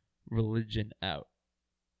religion out?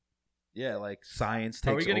 Yeah, like science takes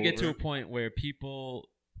over. Are we going to get to a point where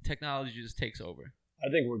technology just takes over? I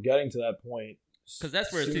think we're getting to that point. Because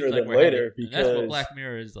that's where it seems like we're headed. And that's what Black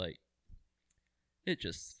Mirror is like. It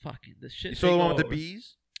just fucking, the shit. You saw the one with the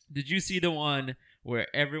bees? Did you see the one where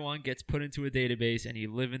everyone gets put into a database and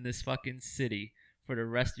you live in this fucking city for the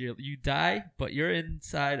rest of you die, but you're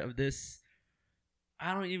inside of this,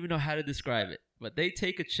 I don't even know how to describe it, but they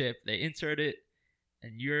take a chip, they insert it,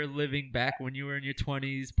 and you're living back when you were in your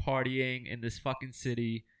 20s, partying in this fucking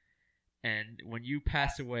city, And when you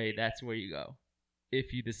pass away, that's where you go,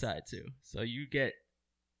 if you decide to. So you get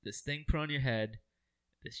this thing put on your head,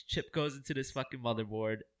 this chip goes into this fucking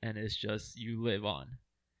motherboard, and it's just, you live on.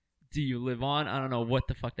 Do you live on? I don't know what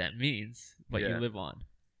the fuck that means, but you live on.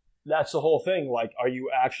 That's the whole thing. Like, are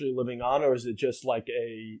you actually living on, or is it just like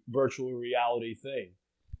a virtual reality thing?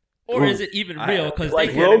 Or is it even real? Because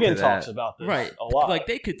like Rogan talks about this a lot. Like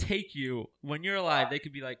they could take you when you're alive. They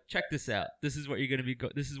could be like, check this out. This is what you're gonna be.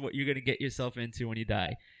 This is what you're gonna get yourself into when you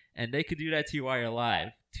die. And they could do that to you while you're alive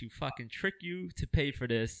to fucking trick you to pay for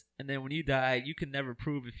this. And then when you die, you can never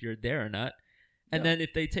prove if you're there or not. And then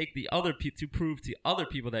if they take the other people to prove to other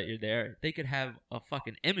people that you're there, they could have a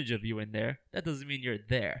fucking image of you in there. That doesn't mean you're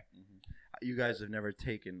there. Mm-hmm. You guys have never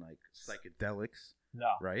taken like psychedelics,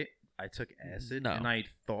 right? I took acid, and I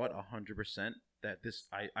thought 100% that this.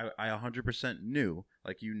 I 100% knew,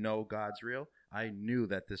 like, God's real. I knew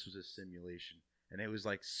that this was a simulation, and it was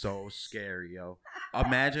like so scary, yo.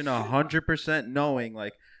 Imagine 100% knowing,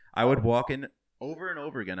 like, I would walk in over and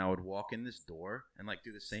over again. I would walk in this door and like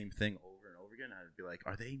do the same thing over and over again. I'd be like,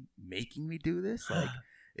 are they making me do this? Like,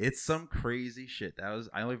 it's some crazy shit.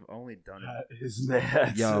 I've only done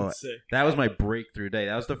it. Yo, that was my breakthrough day.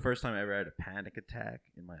 That was the first time I ever had a panic attack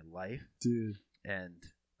in my life, dude. And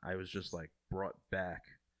I was just like brought back,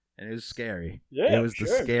 and it was scary. Yeah, it was the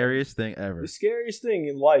scariest thing ever. The scariest thing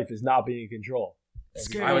in life is not being in control.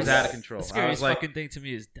 I was out of control. The scariest fucking thing to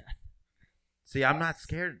me is death. See, I'm not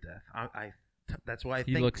scared of death. That's why I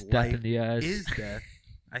think looks death in the eyes. Is death.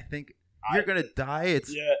 I think. You're gonna die.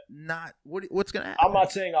 It's not. What's gonna happen? I'm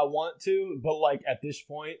not saying I want to, but like at this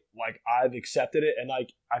point, like I've accepted it, and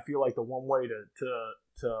like I feel like the one way to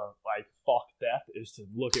like fuck death is to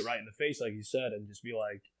look it right in the face, like you said, and just be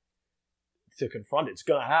like, to confront it. It's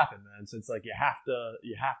gonna happen, man. So it's like you have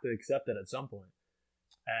to accept it at some point.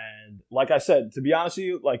 And like I said, to be honest with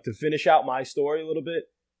you, like to finish out my story a little bit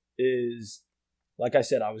is. Like I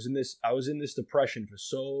said, I was in this depression for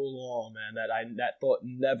so long, man, that thought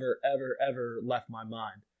never, ever, ever left my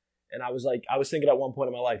mind. And I was thinking at one point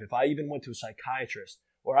in my life, if I even went to a psychiatrist,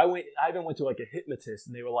 or I even went to like a hypnotist,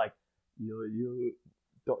 and they were like, you'll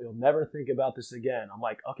never think about this again. I'm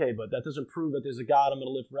like, okay, but that doesn't prove that there's a God. I'm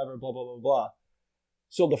gonna live forever. Blah blah blah blah.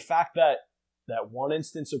 So the fact that one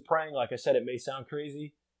instance of praying, like I said, it may sound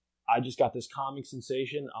crazy. I just got this calming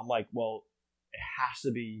sensation. I'm like, well, it has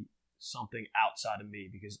to be something outside of me,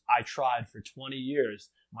 because I tried for 20 years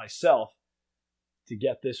myself to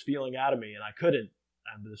get this feeling out of me, and I couldn't.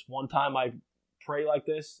 And this one time I pray like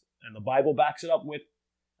this, and the Bible backs it up with,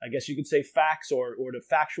 I guess you could say, facts or the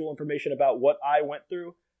factual information about what I went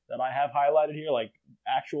through that I have highlighted here, like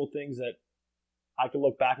actual things that I could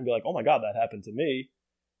look back and be like, oh my God, that happened to me.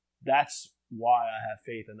 That's why I have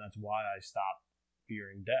faith, and that's why I stopped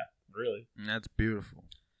fearing death, really. And that's beautiful.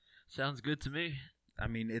 Sounds good to me. I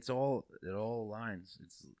mean, it all aligns.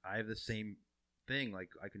 I have the same thing. Like,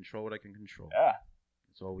 I control what I can control. Yeah.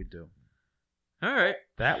 That's all we do. All right.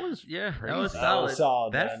 That was crazy. That was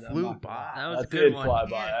solid. That flew by. That was a good one. Fly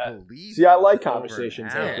by. See, I like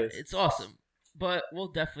conversations like this. It's awesome. But we'll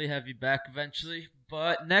definitely have you back eventually.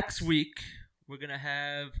 But next week, we're going to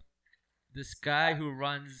have this guy who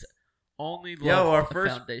runs Only Love our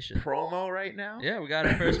first Foundation. Promo right now? Yeah, we got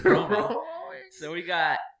our first promo. So we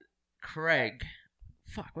got Craig.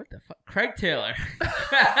 Fuck, what the fuck? Craig Taylor.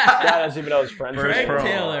 That doesn't even know his friend. Craig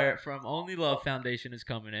Taylor from Only Love Foundation is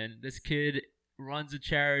coming in. This kid runs a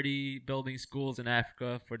charity building schools in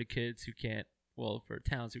Africa for the kids who can't, for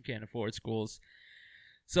towns who can't afford schools.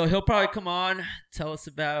 So he'll probably come on, tell us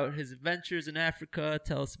about his adventures in Africa,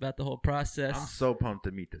 tell us about the whole process. I'm so pumped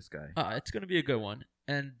to meet this guy. It's going to be a good one.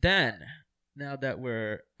 And then, now that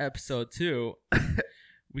we're episode 2...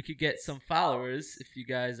 we could get some followers if you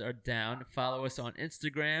guys are down. Follow us on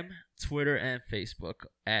Instagram, Twitter, and Facebook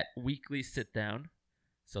at Weekly Sit Down.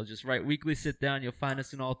 So just write Weekly Sit Down. You'll find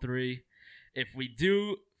us in all 3. If we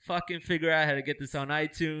do fucking figure out how to get this on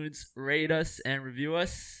iTunes, rate us and review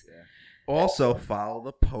us. Yeah. Also, follow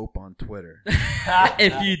the Pope on Twitter.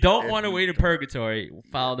 If you don't want to wait in purgatory,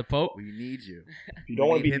 follow the Pope. We need you. If you don't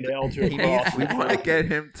want to be nailed to a cross. We want to get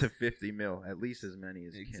him to 50 mil, at least as many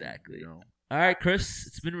as exactly. Can, you know? All right, Chris,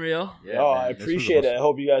 it's been real. Yeah, I appreciate it. I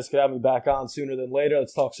hope you guys could have me back on sooner than later.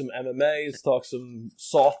 Let's talk some MMA. Let's talk some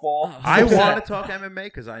softball. I want to talk MMA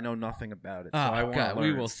because I know nothing about it. So I want to learn.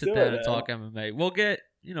 We will sit down and talk MMA. We'll get,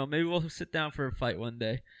 maybe we'll sit down for a fight one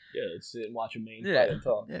day. Yeah, let's sit and watch a main fight and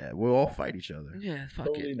talk. Yeah, we'll all fight each other. Yeah, fuck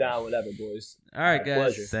totally down, whatever, boys. All right, guys.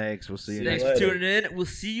 Pleasure. Thanks. We'll see you next next week. Thanks for tuning in. We'll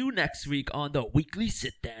see you next week on the Weekly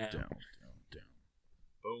Sit Down.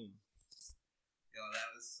 Boom. Yo, that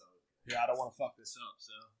was so... Yeah, I don't want to fuck this up,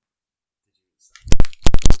 so...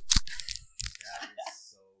 I was